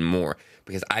it even more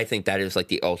because I think that is like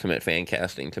the ultimate fan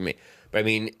casting to me. But I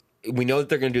mean, we know that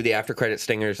they're going to do the after credit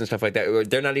stingers and stuff like that. Or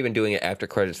they're not even doing it after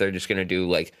credits. They're just going to do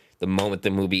like the moment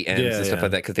the movie ends and stuff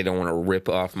like that because they don't want to rip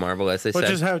off Marvel, as they say. Which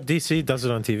is how DC does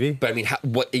it on TV. But I mean,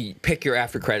 what pick your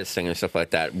after credit stinger and stuff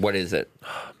like that. What is it?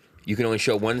 You can only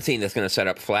show one scene that's going to set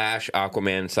up Flash,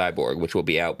 Aquaman, Cyborg, which will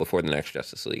be out before the next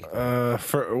Justice League.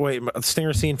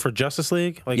 Stinger scene for Justice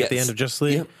League, like at the end of Justice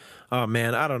League. Yep. Oh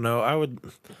man, I don't know.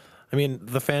 I mean,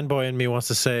 the fanboy in me wants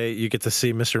to say you get to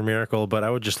see Mr. Miracle, but I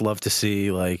would just love to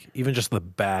see like even just the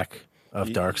back of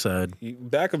Darkseid.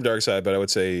 Back of Darkseid, but I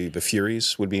would say the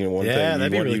Furies would be one thing.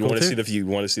 That'd be really cool too. You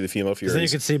want to see the female Furies. Then you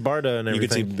could see Barda and everything. You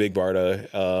could see Big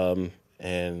Barda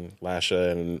and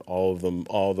Lasha and all of them,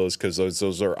 all of those, because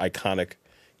those are iconic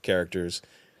characters.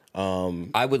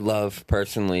 I would love,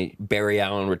 personally, Barry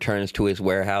Allen returns to his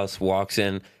warehouse, walks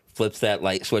in, flips that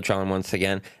light switch on once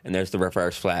again, and there's the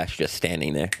Reverse Flash just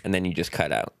standing there, and then you just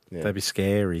cut out. Yeah. That'd be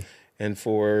scary. And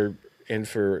for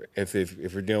if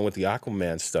we're dealing with the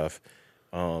Aquaman stuff,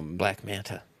 Black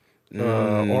Manta.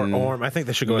 Or Orm. I think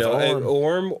they should go with Orm.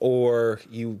 Orm, or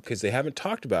because they haven't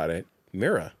talked about it,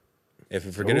 Mira. If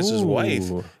we forget it's his wife,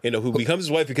 who becomes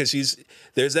his wife because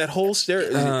there's that whole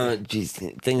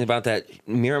thing about that.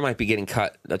 Mira might be getting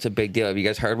cut. That's a big deal. Have you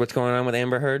guys heard what's going on with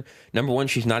Amber Heard? Number one,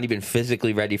 she's not even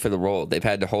physically ready for the role. They've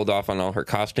had to hold off on all her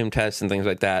costume tests and things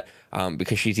like that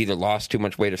because she's either lost too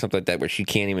much weight or something like that where she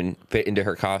can't even fit into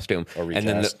her costume. And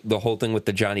then the whole thing with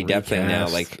the Johnny Depp thing now,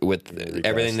 like with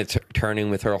everything that's turning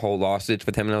with her whole lawsuits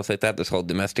with him and else like that, this whole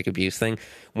domestic abuse thing,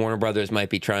 Warner Brothers might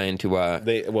be trying to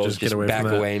just back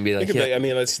away and be like, I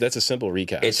mean, that's a simple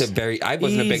recast. I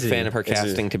wasn't a big fan of her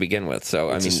casting to begin with, so I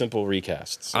mean, it's a simple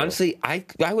recast. So. Honestly, I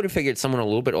would have figured someone a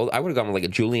little bit older. I would have gone with like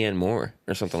a Julianne Moore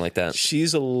or something like that.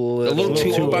 She's a little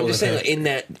too old. But I'm just saying,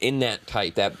 like, in that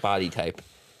type, that body type.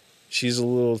 She's a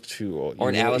little too old. Or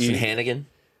an Allison Hannigan.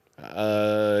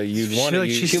 You'd want to.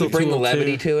 She would bring the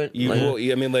levity to it.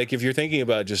 I mean, like if you're thinking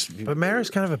about just. But Mara's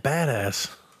kind of a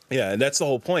badass. Yeah, and that's the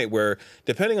whole point. Where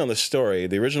depending on the story,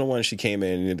 the original one she came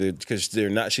in because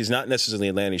she's not necessarily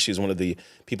Atlantean. She's one of the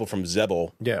people from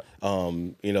Zebel. Yeah.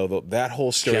 That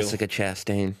whole story. Jessica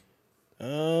Chastain.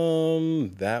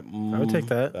 I would take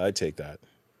that. I'd take that.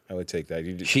 I would take that.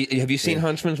 Have you seen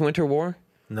Huntsman's Winter War?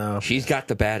 No. She's got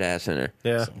the badass in her.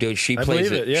 Yeah. Dude, she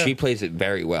plays it. Yeah. She plays it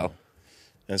very well.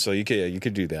 And so you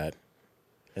could do that.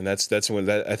 And that's when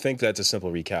I think that's a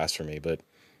simple recast for me, but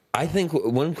I think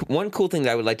one cool thing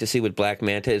that I would like to see with Black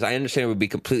Manta is I understand it would be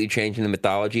completely changing the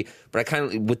mythology, but I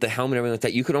kind of, with the helmet and everything like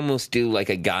that, you could almost do like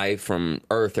a guy from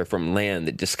Earth or from land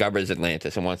that discovers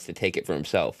Atlantis and wants to take it for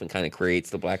himself and kind of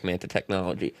creates the Black Manta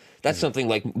technology. That's something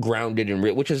like grounded in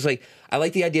real, which is like, I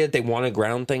like the idea that they want to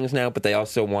ground things now, but they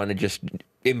also want to just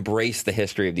embrace the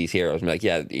history of these heroes and be like,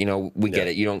 we get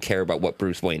it. You don't care about what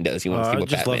Bruce Wayne does. You want to see what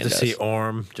Batman does. I'd just love to see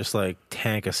Orm just like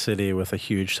tank a city with a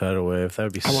huge tidal wave. That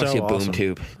would be so awesome. I want to see a boom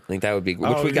tube. I think that would be,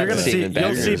 which we got to see in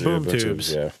Batman. You'll see boom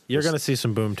tubes. Yeah. You're going to see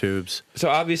some boom tubes. So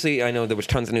obviously, I know there was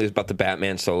tons of news about the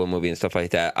Batman solo movie and stuff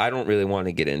like that. I don't really want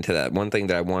to get into that. One thing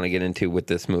that I want to get into with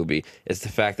this movie is the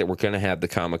fact that we're going to have the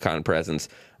Comic-Con presence.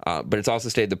 But it's also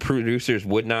stated the producers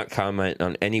would not comment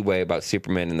on any way about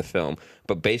Superman in the film.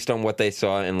 But based on what they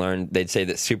saw and learned, they'd say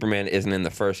that Superman isn't in the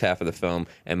first half of the film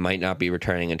and might not be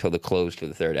returning until the close to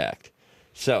the third act.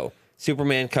 So,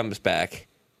 Superman comes back.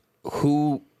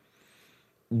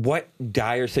 What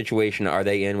dire situation are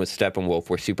they in with Steppenwolf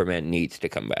where Superman needs to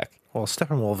come back? Well,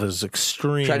 Steppenwolf is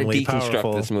extremely Try to deconstruct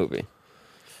powerful. this movie.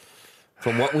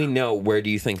 From what we know, where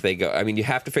do you think they go? I mean, you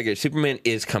have to figure Superman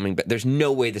is coming back. There's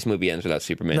no way this movie ends without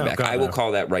Superman back. God, I will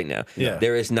call that right now. Yeah.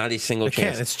 There is not a single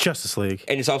chance. It's Justice League.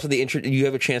 And it's also you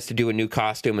have a chance to do a new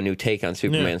costume, a new take on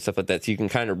Superman and stuff like that. So you can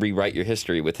kind of rewrite your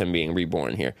history with him being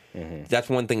reborn here. Mm-hmm. That's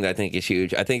one thing that I think is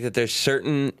huge. I think that there's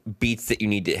certain beats that you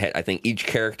need to hit. I think each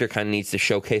character kind of needs to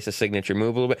showcase a signature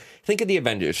move a little bit. Think of the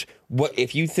Avengers. What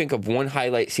if you think of one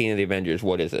highlight scene of the Avengers?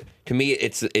 What is it? To me,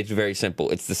 it's very simple.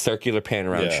 It's the circular pan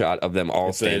around shot of them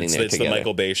all standing there together. It's the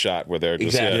Michael Bay shot where they're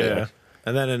just Yeah.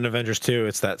 And then in Avengers 2,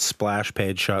 it's that splash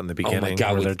page shot in the beginning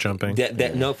where they're jumping.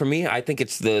 No, for me, I think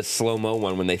it's the slow-mo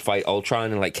one when they fight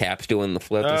Ultron and like Cap's doing the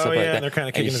flip and stuff like that. And they're kind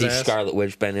of kicking his ass. And you ass. see Scarlet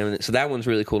Witch bending in it. So that one's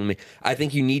really cool to me. I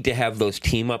think you need to have those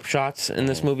team-up shots in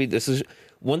this movie. This is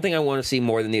one thing I want to see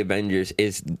more than the Avengers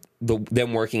is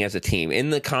them working as a team.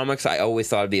 In the comics, I always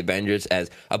thought of the Avengers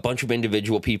as a bunch of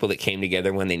individual people that came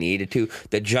together when they needed to.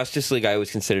 The Justice League I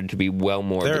always considered to be well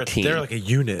more of a team. They're like a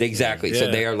unit. Exactly. So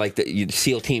they are like the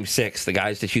SEAL Team 6, the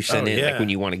guys that you send in like when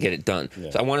you want to get it done. Yeah.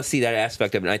 So I want to see that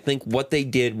aspect of it. And I think what they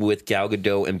did with Gal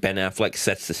Gadot and Ben Affleck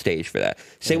sets the stage for that.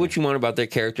 Say what you want about their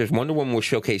characters. Wonder Woman was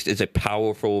showcased as a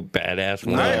powerful, badass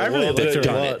woman. I really liked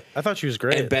her a lot. I thought she was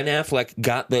great. And Ben Affleck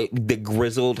got the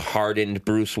grizzled, hardened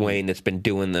Bruce Wayne that's been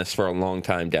doing this for a long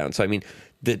time down. So, I mean,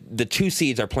 the two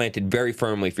seeds are planted very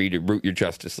firmly for you to root your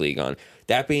Justice League on.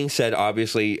 That being said,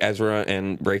 obviously, Ezra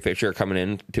and Ray Fisher are coming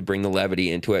in to bring the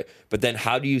levity into it. But then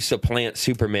how do you supplant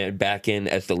Superman back in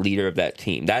as the leader of that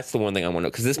team? That's the one thing I want to know.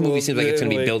 Because this movie seems like it's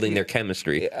going to be building their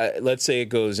chemistry. Let's say it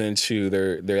goes into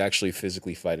they're actually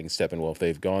physically fighting Steppenwolf.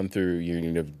 They've gone through,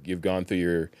 you've gone through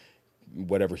your,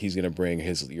 whatever he's going to bring,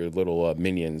 your little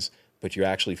minions. But you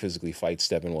actually physically fight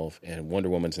Steppenwolf, and Wonder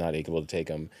Woman's not able to take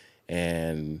him,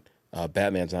 and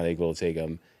Batman's not able to take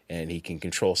him, and he can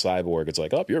control Cyborg. It's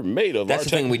like, you're made of. That's the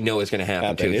thing we know is going to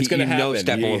happen too. It's going to happen.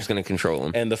 Steppenwolf's going to control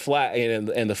him, and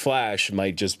the Flash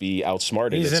might just be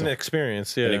outsmarted. He's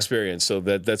inexperienced, inexperienced. So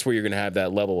that's where you're going to have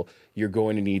that level. You're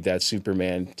going to need that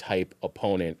Superman type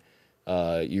opponent.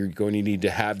 You're going to need to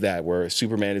have that where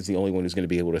Superman is the only one who's going to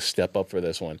be able to step up for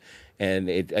this one. And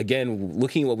again,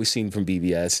 looking at what we've seen from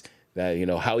BVS. That,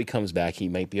 how he comes back, he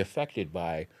might be affected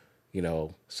by,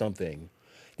 something.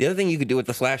 The other thing you could do with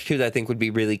the Flash, too, that I think would be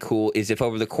really cool is if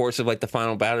over the course of, like, the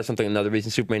final battle or something, another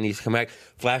reason Superman needs to come back,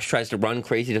 Flash tries to run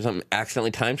crazy, does something,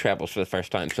 accidentally time travels for the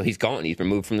first time. So he's gone. He's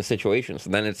removed from the situation. So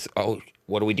then it's,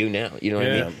 what do we do now? You know what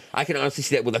I mean? I can honestly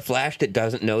see that with a Flash that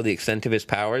doesn't know the extent of his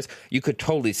powers. You could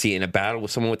totally see in a battle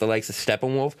with someone with the likes of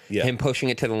Steppenwolf, him pushing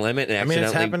it to the limit and accidentally.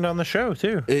 It's happened on the show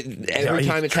too. Every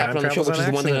time it's happened on the show, which is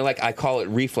the one thing I like. I call it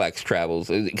reflex travels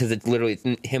because it's literally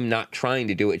him not trying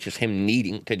to do it, it's just him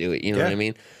needing to do it. You know what I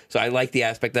mean? So I like the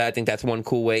aspect of that. I think that's one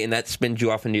cool way, and that spins you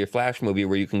off into your Flash movie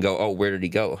where you can go, where did he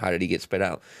go? How did he get spit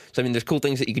out? So I mean, there's cool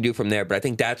things that you can do from there, but I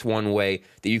think that's one way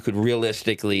that you could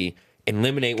realistically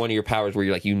eliminate one of your powers where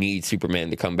you're like, you need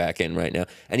Superman to come back in right now.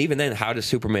 And even then, how does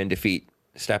Superman defeat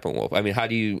Steppenwolf? I mean, how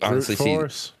do you honestly see?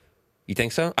 You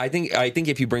think so? I think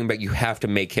if you bring him back, you have to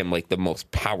make him like the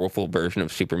most powerful version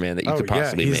of Superman that you could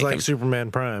possibly make him. He's like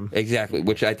Superman Prime. Exactly,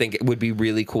 which I think would be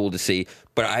really cool to see.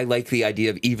 But I like the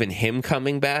idea of even him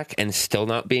coming back and still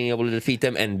not being able to defeat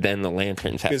them, and then the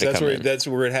Lanterns have to come in. That's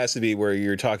where it has to be, where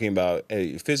you're talking about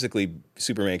physically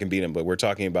Superman can beat him, but we're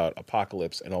talking about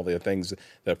Apocalypse and all the things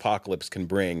that Apocalypse can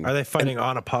bring. Are they fighting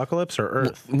on Apocalypse or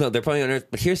Earth? No, they're fighting on Earth.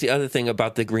 But here's the other thing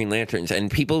about the Green Lanterns,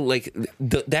 and people like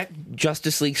that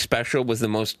Justice League special was the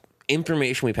most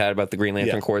information we've had about the Green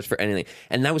Lantern Corps for anything,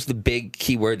 and that was the big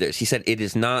key word there. He said it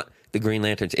is not the Green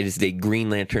Lanterns, it is the Green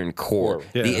Lantern Corps,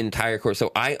 the entire Corps.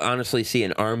 So I honestly see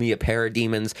an army of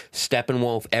parademons,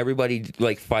 Steppenwolf, everybody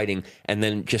like fighting, and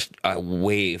then just a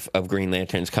wave of Green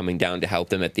Lanterns coming down to help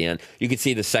them at the end. You could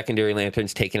see the secondary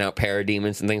Lanterns taking out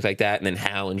parademons and things like that, and then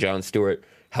Hal and John Stewart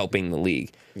helping the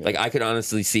League. Like, I could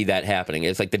honestly see that happening.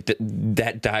 It's like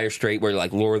that dire strait where,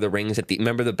 like, Lord of the Rings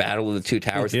remember the Battle of the Two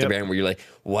Towers at the very end where you're like,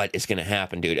 what is going to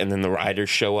happen, dude? And then the riders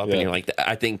show up and you're like,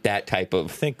 I think that type of...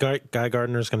 I think Guy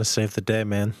Gardner's going to save the day,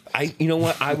 man. You know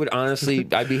what? I would honestly,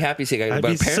 I'd be happy to see Guy Gardner.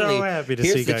 I'd be so happy to see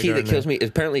Guy Gardner. Here's the key that kills me. Is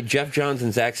apparently Jeff Johns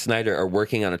and Zack Snyder are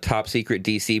working on a top secret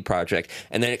DC project,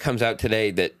 and then it comes out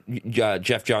today that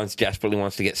Jeff Johns desperately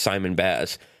wants to get Simon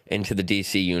Baz into the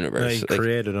DC universe. He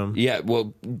created him. Yeah,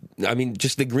 well, I mean,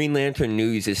 just the Green Lantern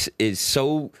news is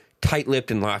so tight-lipped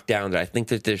and locked down that I think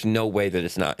that there's no way that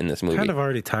it's not in this movie. I'm kind of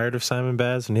already tired of Simon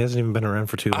Baz, and he hasn't even been around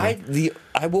for too long.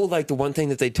 I will like the one thing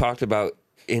that they talked about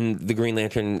in the Green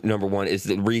Lantern #1 is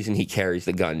the reason he carries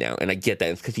the gun now, and I get that.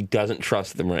 It's because he doesn't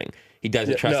trust the ring. He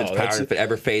doesn't trust its power. If it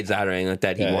ever fades out or anything like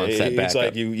that, he wants that backup. It's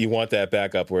like you want that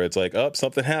backup where it's like,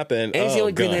 something happened. And he's the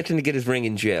only Green Lantern to get his ring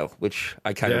in jail, which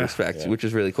I kind of respect, which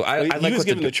is really cool. He was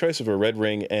given the choice of a red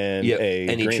ring and a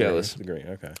and green he chose ring. The green,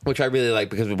 okay. Which I really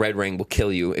like because the red ring will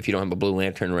kill you if you don't have a Blue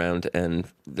Lantern around, and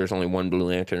there's only one Blue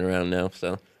Lantern around now,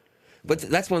 so... But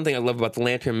that's one thing I love about the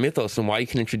Lantern mythos and why you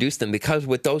can introduce them, because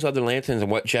with those other Lanterns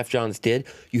and what Jeff Johns did,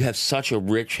 you have such a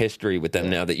rich history with them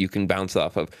now that you can bounce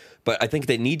off of. But I think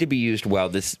they need to be used well.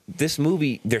 This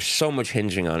movie, there's so much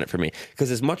hinging on it for me. Because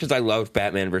as much as I loved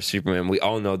Batman vs. Superman, we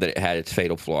all know that it had its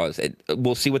fatal flaws.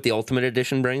 We'll see what the Ultimate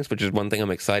Edition brings, which is one thing I'm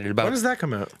excited about. When does that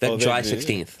come out? July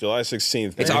 16th. July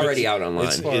 16th. It's already out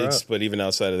online. But even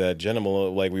outside of that, Jenna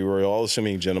Malone, like we were all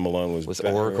assuming Jenna Malone was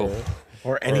Oracle.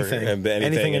 Or anything.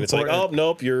 Anything. And it's like,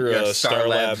 nope, you're Star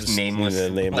Labs nameless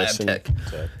lab tech.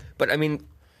 So. But I mean,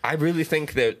 I really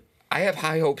think that I have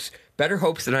high hopes, better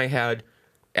hopes than I had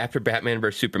after Batman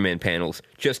vs Superman panels,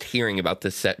 just hearing about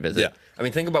this set visit. Yeah. I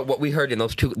mean, think about what we heard in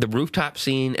those two, the rooftop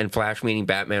scene and Flash meeting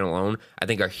Batman alone, I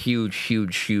think are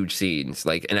huge scenes.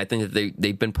 Like, and I think that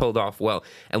they've been pulled off well.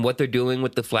 And what they're doing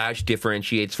with the Flash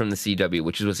differentiates from the CW,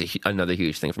 which was another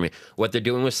huge thing for me. What they're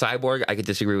doing with Cyborg, I could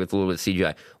disagree with a little bit of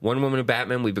CGI. Wonder Woman and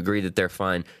Batman, we've agreed that they're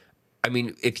fine. I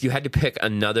mean, if you had to pick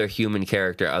another human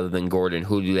character other than Gordon,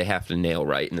 who do they have to nail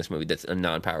right in this movie that's a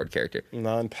non-powered character?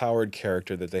 Non-powered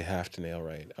character that they have to nail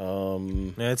right.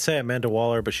 I'd say Amanda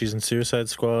Waller, but she's in Suicide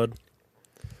Squad.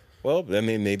 Well, I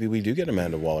mean, maybe we do get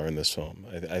Amanda Waller in this film.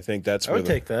 I think that's I would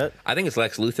take that. I think it's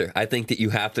Lex Luthor. I think that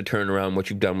you have to turn around what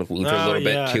you've done with Luthor a little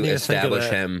bit to establish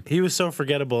him. He was so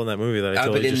forgettable in that movie that I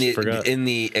totally just forgot. In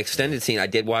the extended scene, I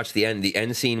did watch the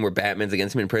end scene where Batman's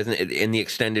against him in prison. In the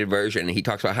extended version, he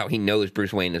talks about how he knows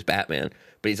Bruce Wayne is Batman,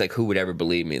 but he's like, who would ever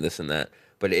believe me, this and that.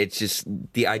 But it's just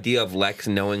the idea of Lex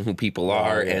knowing who people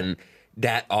are and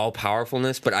that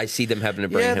all-powerfulness, but I see them having to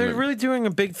bring him in. Yeah, they're really doing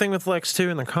a big thing with Lex, too,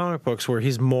 in the comic books, where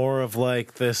he's more of,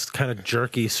 like, this kind of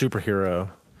jerky superhero.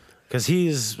 Because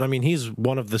he's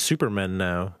one of the Supermen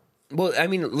now. Well, I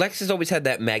mean, Lex has always had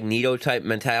that Magneto-type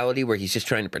mentality where he's just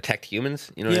trying to protect humans.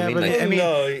 You know what I mean?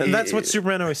 But and that's what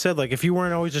Superman always said. Like, if you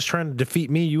weren't always just trying to defeat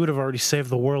me, you would have already saved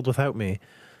the world without me.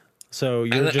 So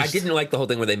I didn't like the whole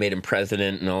thing where they made him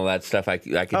president and all that stuff. I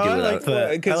could do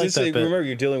without. Because remember,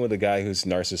 you're dealing with a guy who's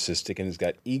narcissistic and has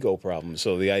got ego problems.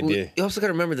 So the idea. You also got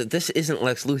to remember that this isn't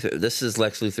Lex Luthor. This is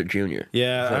Lex Luthor Jr.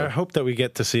 Yeah, so I hope that we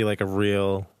get to see like a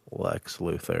real Lex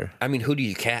Luthor. I mean, who do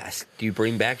you cast? Do you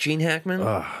bring back Gene Hackman?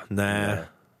 Oh, nah.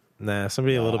 Nah,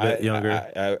 somebody a little bit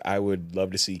younger. I would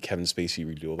love to see Kevin Spacey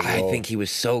redo the role. I think he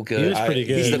was so good. He was pretty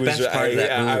good. He's the best part of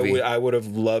that movie. I would have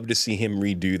loved to see him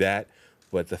redo that.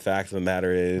 But the fact of the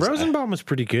matter is, Rosenbaum was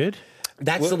pretty good.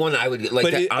 That's the one I would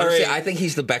like. Honestly, I think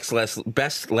he's the best Lex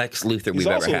Luthor we've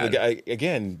ever had. The guy,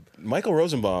 again, Michael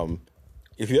Rosenbaum.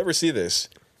 If you ever see this,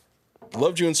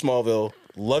 loved you in Smallville,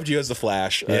 loved you as the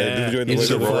Flash. Doing the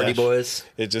Sorority Boys.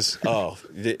 It just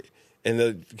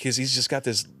because he's just got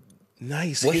this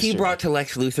nice. What history. he brought to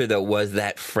Lex Luthor though was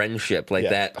that friendship, like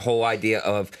that whole idea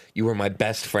of you were my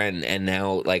best friend, and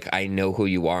now like I know who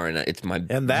you are, and it's my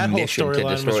and that whole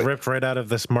storyline was it. ripped right out of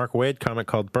this Mark Waid comic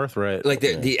called Birthright. Like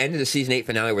the end of the season 8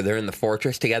 finale where they're in the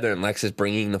fortress together, and Lex is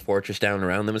bringing the fortress down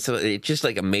around them. So it's just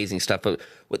like amazing stuff. But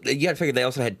you got to figure they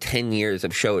also had 10 years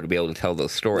of show to be able to tell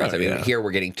those stories. Here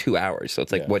we're getting 2 hours, so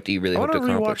it's like, what do you really hope to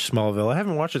accomplish? I want to rewatch Smallville. I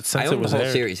haven't watched it since it was the whole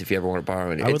aired. series. If you ever want to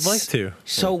borrow it, I would like to.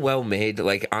 So well made.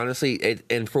 Like honestly,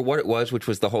 and for what it was, which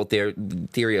was the whole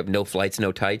theory of no flights,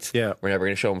 no tights. Yeah, we're never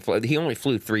going to show him fly. He only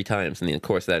flew 3 times in the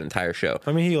course of that entire show.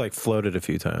 I mean, he like floated a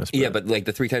few times. Yeah, but like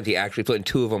the 3 times he actually flew, and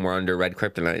 2 of them were under red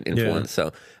kryptonite influence.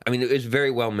 So I mean, it was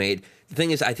very well made. The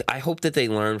thing is, I hope that they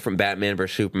learn from Batman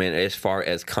vs Superman as far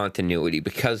as continuity,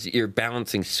 because you're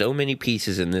balancing so many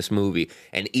pieces in this movie,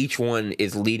 and each one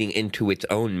is leading into its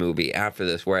own movie after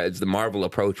this. Whereas the Marvel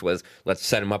approach was, let's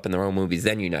set them up in their own movies,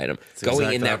 then unite them.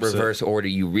 Going in that reverse order,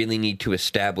 you really need to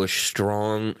establish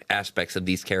strong aspects of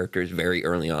these characters very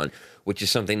early on, which is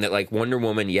something that, like Wonder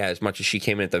Woman, as much as she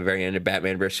came in at the very end of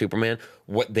Batman vs Superman,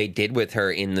 what they did with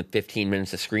her in the 15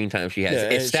 minutes of screen time she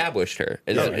has established her.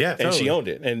 And she owned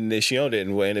it. And she owned it.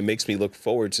 And it makes me look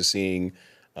forward to seeing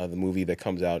the movie that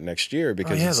comes out next year.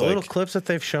 Because the little clips that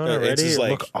they've shown already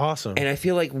look awesome. And I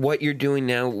feel like what you're doing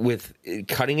now with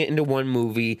cutting it into one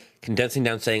movie, condensing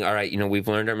down, saying, all right, we've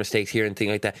learned our mistakes here and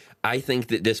things like that. I think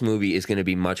that this movie is going to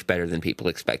be much better than people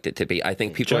expect it to be. I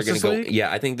think people are going to go.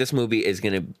 Yeah, I think this movie is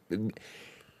going to.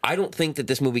 I don't think that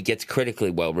this movie gets critically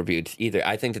well reviewed either.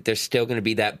 I think that there's still going to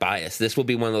be that bias. This will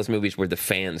be one of those movies where the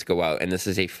fans go out, and this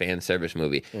is a fan service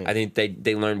movie. I think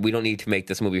they learned we don't need to make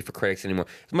this movie for critics anymore.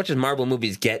 As much as Marvel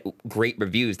movies get great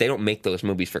reviews, they don't make those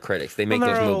movies for critics. They make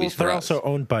those movies for us. They're also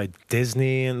owned by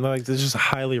Disney, and like they're just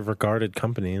highly regarded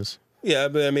companies. Yeah,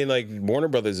 but I mean, like Warner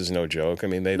Brothers is no joke. I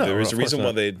mean, there was a reason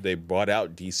why they bought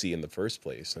out DC in the first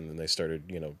place, and then they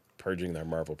started, purging their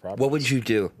Marvel properties. What would you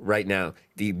do right now?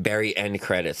 The very end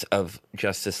credits of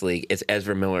Justice League is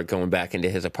Ezra Miller going back into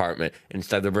his apartment, and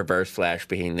instead of the Reverse Flash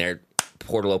being there,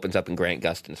 portal opens up and Grant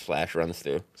Gustin's Flash runs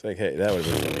through. It's like, hey, that would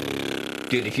have been.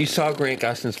 Dude, if you saw Grant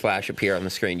Gustin's Flash appear on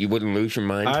the screen, you wouldn't lose your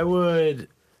mind. I would.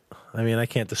 I mean, I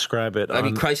can't describe it.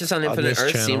 Crisis on Infinite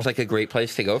Earth seems like a great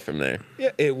place to go from there. Yeah,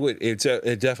 it would. It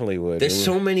definitely would. There's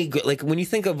so many good. Like when you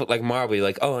think of like Marvel, you're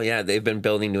like, oh yeah, they've been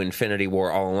building to Infinity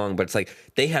War all along, but it's like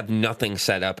they have nothing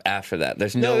set up after that.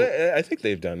 There's no. I think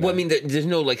they've done that. Well, I mean, there's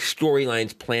no like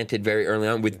storylines planted very early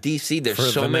on with DC.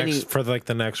 There's so many for like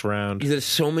the next round. There's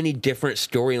so many different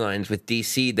storylines with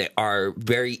DC that are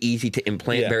very easy to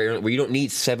implant very early, where you don't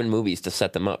need 7 movies to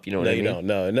set them up. You know what I mean?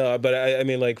 No. But I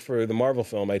mean, like for the Marvel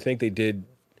film, I think they did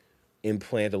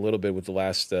implant a little bit with the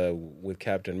last with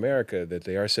Captain America that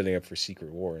they are setting up for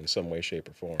Secret War in some way, shape,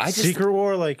 or form. Secret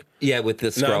War, like Yeah, with the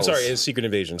Skrulls. No, I'm sorry, it's Secret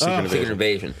Invasion. Secret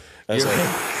Invasion. I was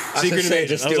like, Secret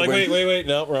Invasion. I was like, wait,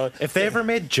 no, wrong. if they ever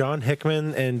made John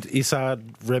Hickman and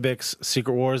Esad Ribic's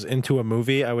Secret Wars into a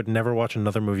movie, I would never watch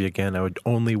another movie again. I would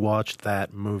only watch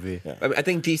that movie. Yeah. I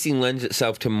think DC lends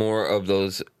itself to more of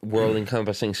those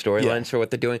world-encompassing storylines for what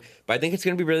they're doing. But I think it's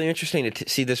going to be really interesting to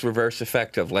see this reverse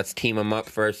effect of let's team them up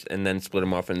first and then split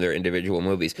them off into their individual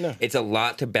movies. No. It's a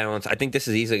lot to balance. I think this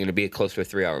is easily going to be close to a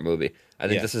 3-hour movie. I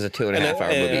think this is a 2.5-hour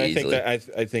movie easily.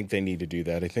 I think they need to do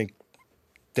that. I think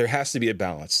there has to be a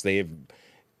balance.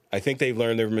 I think they've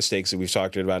learned their mistakes, and we've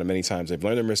talked about it many times. They've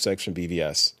learned their mistakes from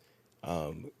BVS.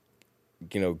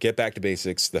 Get back to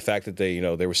basics. The fact that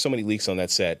there were so many leaks on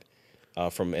that set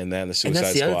and then the Suicide Squad. And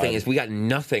that's the other thing is we got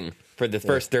nothing for the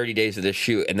first 30 days of this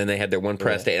shoot, and then they had their one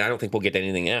press day, and I don't think we'll get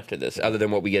anything after this other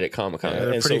than what we get at Comic-Con.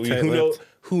 And so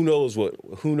who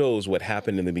knows what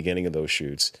happened in the beginning of those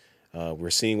shoots. We're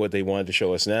seeing what they wanted to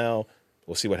show us now.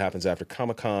 We'll see what happens after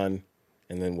Comic-Con,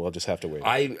 and then we'll just have to wait.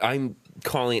 I'm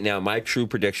calling it now. My true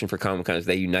prediction for Comic-Con is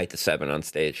they unite the 7 on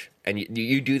stage. And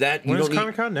you do that. When's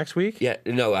Comic-Con? Next week? Yeah.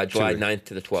 No, July 9th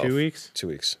to the 12th. 2 weeks? 2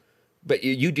 weeks. But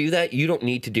you do that, you don't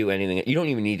need to do anything. You don't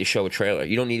even need to show a trailer.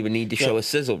 You don't even need to show a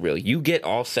sizzle reel. You get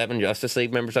all 7 Justice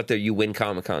League members up there, you win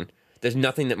Comic-Con. There's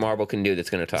nothing that Marvel can do that's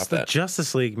going to top that.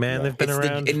 Justice League, man. They've been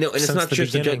around and it's since not the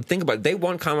just beginning. think about it. They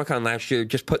won Comic-Con last year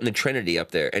just putting the Trinity up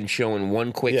there and showing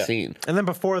one quick scene. And then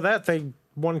before that, they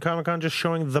won Comic-Con just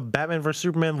showing the Batman vs.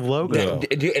 Superman logo.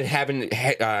 And having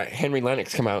Henry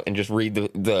Lennox come out and just read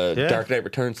the Dark Knight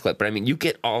Returns clip. But I mean, you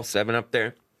get all 7 up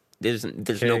there. There's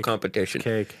no competition.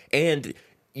 Cake. And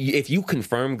if you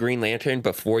confirm Green Lantern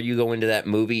before you go into that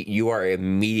movie, you are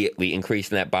immediately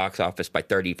increasing that box office by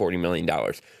 $30-40 million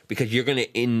because you're going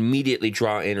to immediately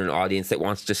draw in an audience that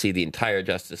wants to see the entire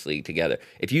Justice League together.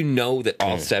 If you know that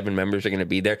all 7 members are going to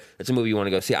be there, it's a movie you want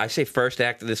to go see. I say first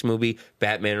act of this movie,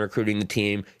 Batman recruiting the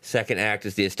team. Second act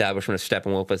is the establishment of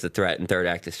Steppenwolf as the threat, and third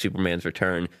act is Superman's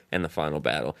return and the final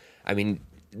battle. I mean,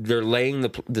 they're laying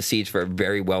the seeds for a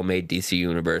very well-made DC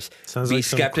universe. Sounds be like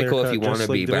some skeptical if you want to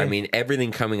be, but I today. mean,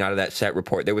 everything coming out of that set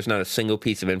report, there was not a single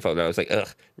piece of info that I was like, ugh,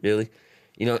 really?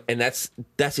 And that's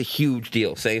a huge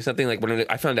deal. Saying something like when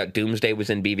I found out Doomsday was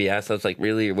in BVS, I was like,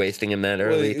 really, you're wasting him that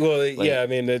early? I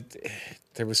mean,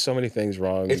 there was so many things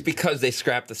wrong. It's because they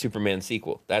scrapped the Superman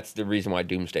sequel. That's the reason why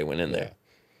Doomsday went in there.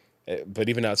 But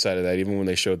even outside of that, even when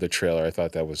they showed the trailer, I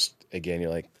thought that was, again,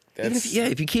 you're like,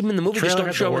 if you keep him in the movie, just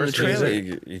don't show him in the trailer.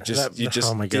 You just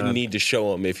didn't need to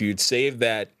show him. If you'd saved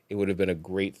that, it would have been a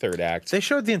great third act. They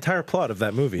showed the entire plot of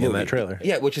that movie in that trailer.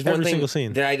 Yeah, which is Every one thing single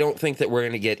scene. that I don't think that we're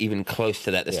going to get even close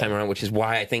to that this time around, which is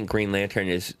why I think Green Lantern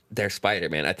is their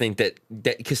Spider-Man. I think that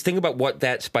because think about what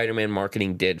that Spider-Man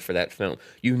marketing did for that film.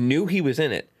 You knew he was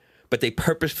in it, but they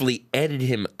purposefully edited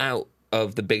him out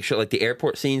of the big show, like the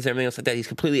airport scenes and everything else like that. He's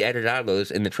completely edited out of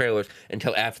those in the trailers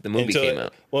until after the movie came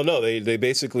out. Well, no, they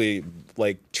basically,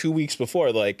 like 2 weeks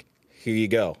before, like, here you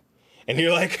go. And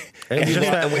you're like...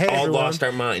 And we all lost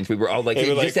our minds. We were all like,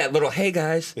 just that little, hey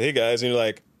guys. Hey guys. And you're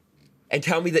like... And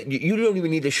tell me that you don't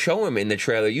even need to show him in the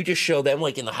trailer. You just show them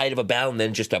like in the height of a battle and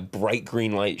then just a bright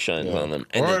green light shines on them.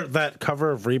 And or that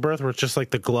cover of Rebirth where it's just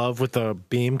like the glove with the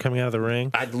beam coming out of the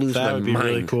ring. I'd lose that my would be mind.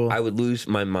 Really cool. I would lose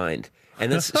my mind.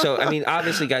 And that's, so, I mean,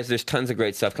 obviously, guys, there's tons of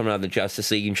great stuff coming out of the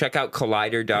Justice League. You can check out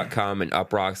Collider.com and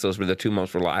Uproxx. Those were the 2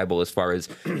 most reliable as far as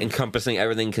encompassing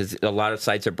everything because a lot of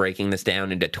sites are breaking this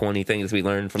down into 20 things we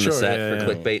learned from the set for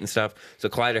clickbait and stuff. So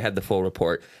Collider had the full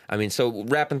report. I mean, so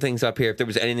wrapping things up here, if there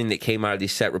was anything that came out of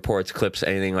these set reports, clips,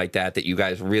 anything like that you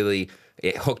guys really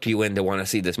it hooked you in to want to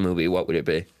see this movie, what would it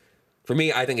be? For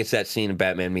me, I think it's that scene of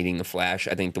Batman meeting the Flash.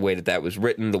 I think the way that was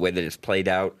written, the way that it's played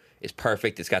out, is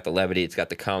perfect. It's got the levity, it's got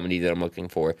the comedy that I'm looking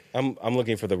for. I'm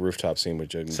looking for the rooftop scene with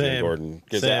Jim Gordon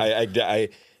because I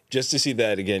just to see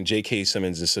that again. J.K.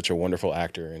 Simmons is such a wonderful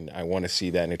actor, and I want to see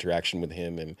that interaction with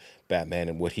him and Batman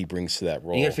and what he brings to that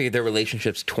role. You got to figure their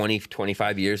relationship's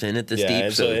 20-25 years in at this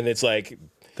deep. And it's like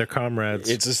they're comrades.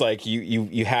 It's just like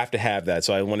you have to have that.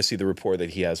 So I want to see the rapport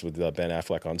that he has with Ben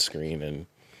Affleck on screen and.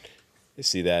 You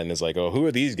see that and it's like, oh, who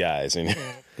are these guys? And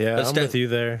I'm with you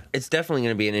there. It's definitely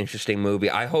going to be an interesting movie.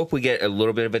 I hope we get a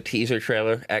little bit of a teaser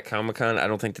trailer at Comic-Con. I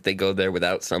don't think that they go there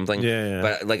without something. Yeah.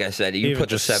 But like I said, you Even put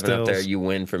the 7 stills. up there, you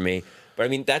win for me. But I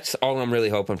mean, that's all I'm really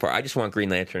hoping for. I just want Green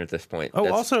Lantern at this point. Oh,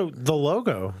 That's- also the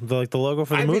logo, the logo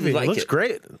for the I movie, really like it looks it.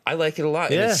 great. I like it a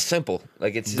lot. And Yeah. it's simple.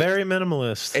 Like it's Very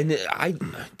minimalist. And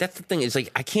that's the thing is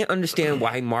like I can't understand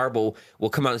why Marvel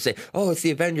will come out and say, "Oh, it's the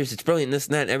Avengers, it's brilliant, this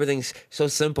and that, and everything's so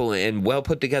simple and well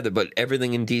put together," but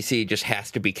everything in DC just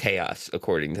has to be chaos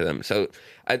according to them. So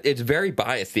it's very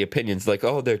biased. The opinions like,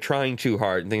 "Oh, they're trying too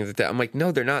hard" and things like that. I'm like,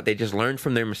 no, they're not. They just learned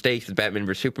from their mistakes with Batman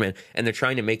vs Superman, and they're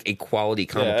trying to make a quality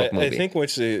comic book movie. I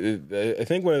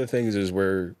think one of the things is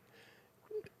where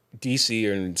DC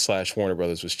and / Warner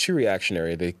Brothers was too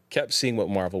reactionary. They kept seeing what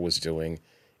Marvel was doing,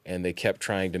 and they kept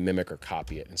trying to mimic or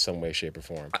copy it in some way, shape, or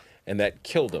form, and that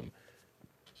killed them.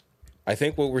 I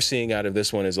think what we're seeing out of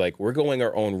this one is like we're going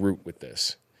our own route with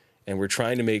this, and we're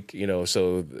trying to make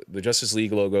So the Justice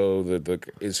League logo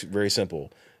is very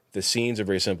simple. The scenes are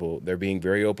very simple. They're being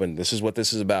very open. This is what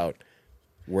this is about.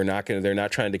 They're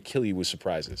not trying to kill you with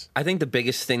surprises. I think the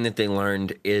biggest thing that they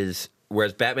learned is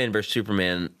whereas Batman vs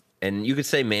Superman, and you could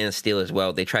say Man of Steel as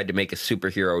well, they tried to make a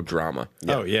superhero drama.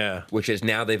 Oh yeah. Which is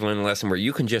now they've learned a lesson where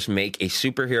you can just make a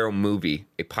superhero movie,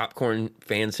 a popcorn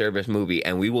fan service movie,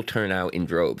 and we will turn out in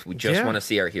droves. We just want to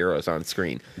see our heroes on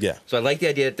screen. Yeah. So I like the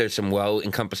idea that there's some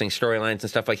well-encompassing storylines and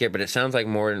stuff like that, but it sounds like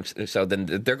more so than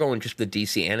they're going just the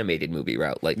DC animated movie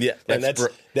route. Like, and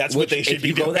that's what they should if be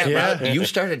you go doing. that Yeah. route, you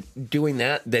started doing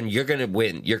that, then you're going to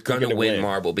win. You're going to gonna win win.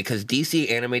 Marvel because DC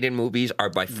animated movies are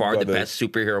by far the best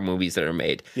superhero movies that are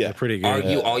made. Yeah. They're pretty good.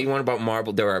 Argue all you want about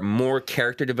Marvel. There are more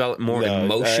character development, more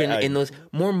emotion in those,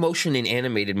 more motion in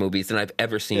animated movies than I've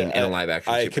ever seen in a live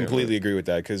action. I superhero completely movie. agree with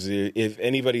that because if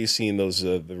anybody's seen those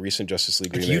the recent Justice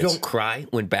League If remakes, you don't cry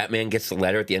when Batman gets the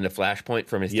letter at the end of Flashpoint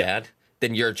from his dad,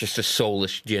 then you're just a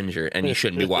soulless ginger, and you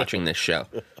shouldn't be watching this show.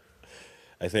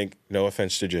 I think, no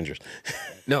offense to gingers.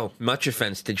 No, much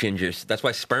offense to gingers. That's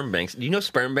why sperm banks. Do you know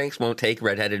sperm banks won't take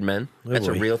redheaded men? That's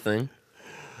a Really? real thing.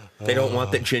 They don't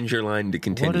want the ginger line to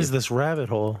continue. What is this rabbit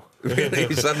hole?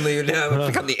 Really? Suddenly you now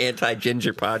become the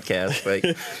anti-ginger podcast,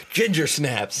 like Ginger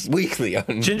Snaps weekly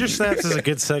on Ginger Snaps is a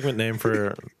good segment name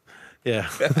for. Yeah.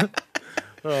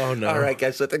 Oh no! All right,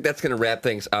 guys. So I think that's going to wrap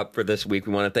things up for this week.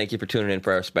 We want to thank you for tuning in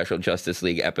for our special Justice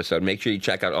League episode. Make sure you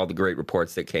check out all the great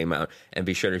reports that came out, and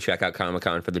be sure to check out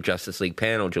Comic-Con for the Justice League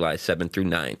panel, July 7th through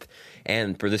 9th.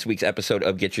 And for this week's episode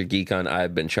of Get Your Geek On,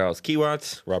 I've been Charles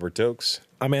Kiewatts. Robert Dokes.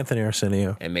 I'm Anthony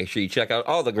Arsenio. And make sure you check out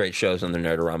all the great shows on the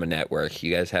Nerdorama Network.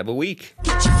 You guys have a week.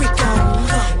 Get your freak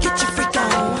on, get your freak on.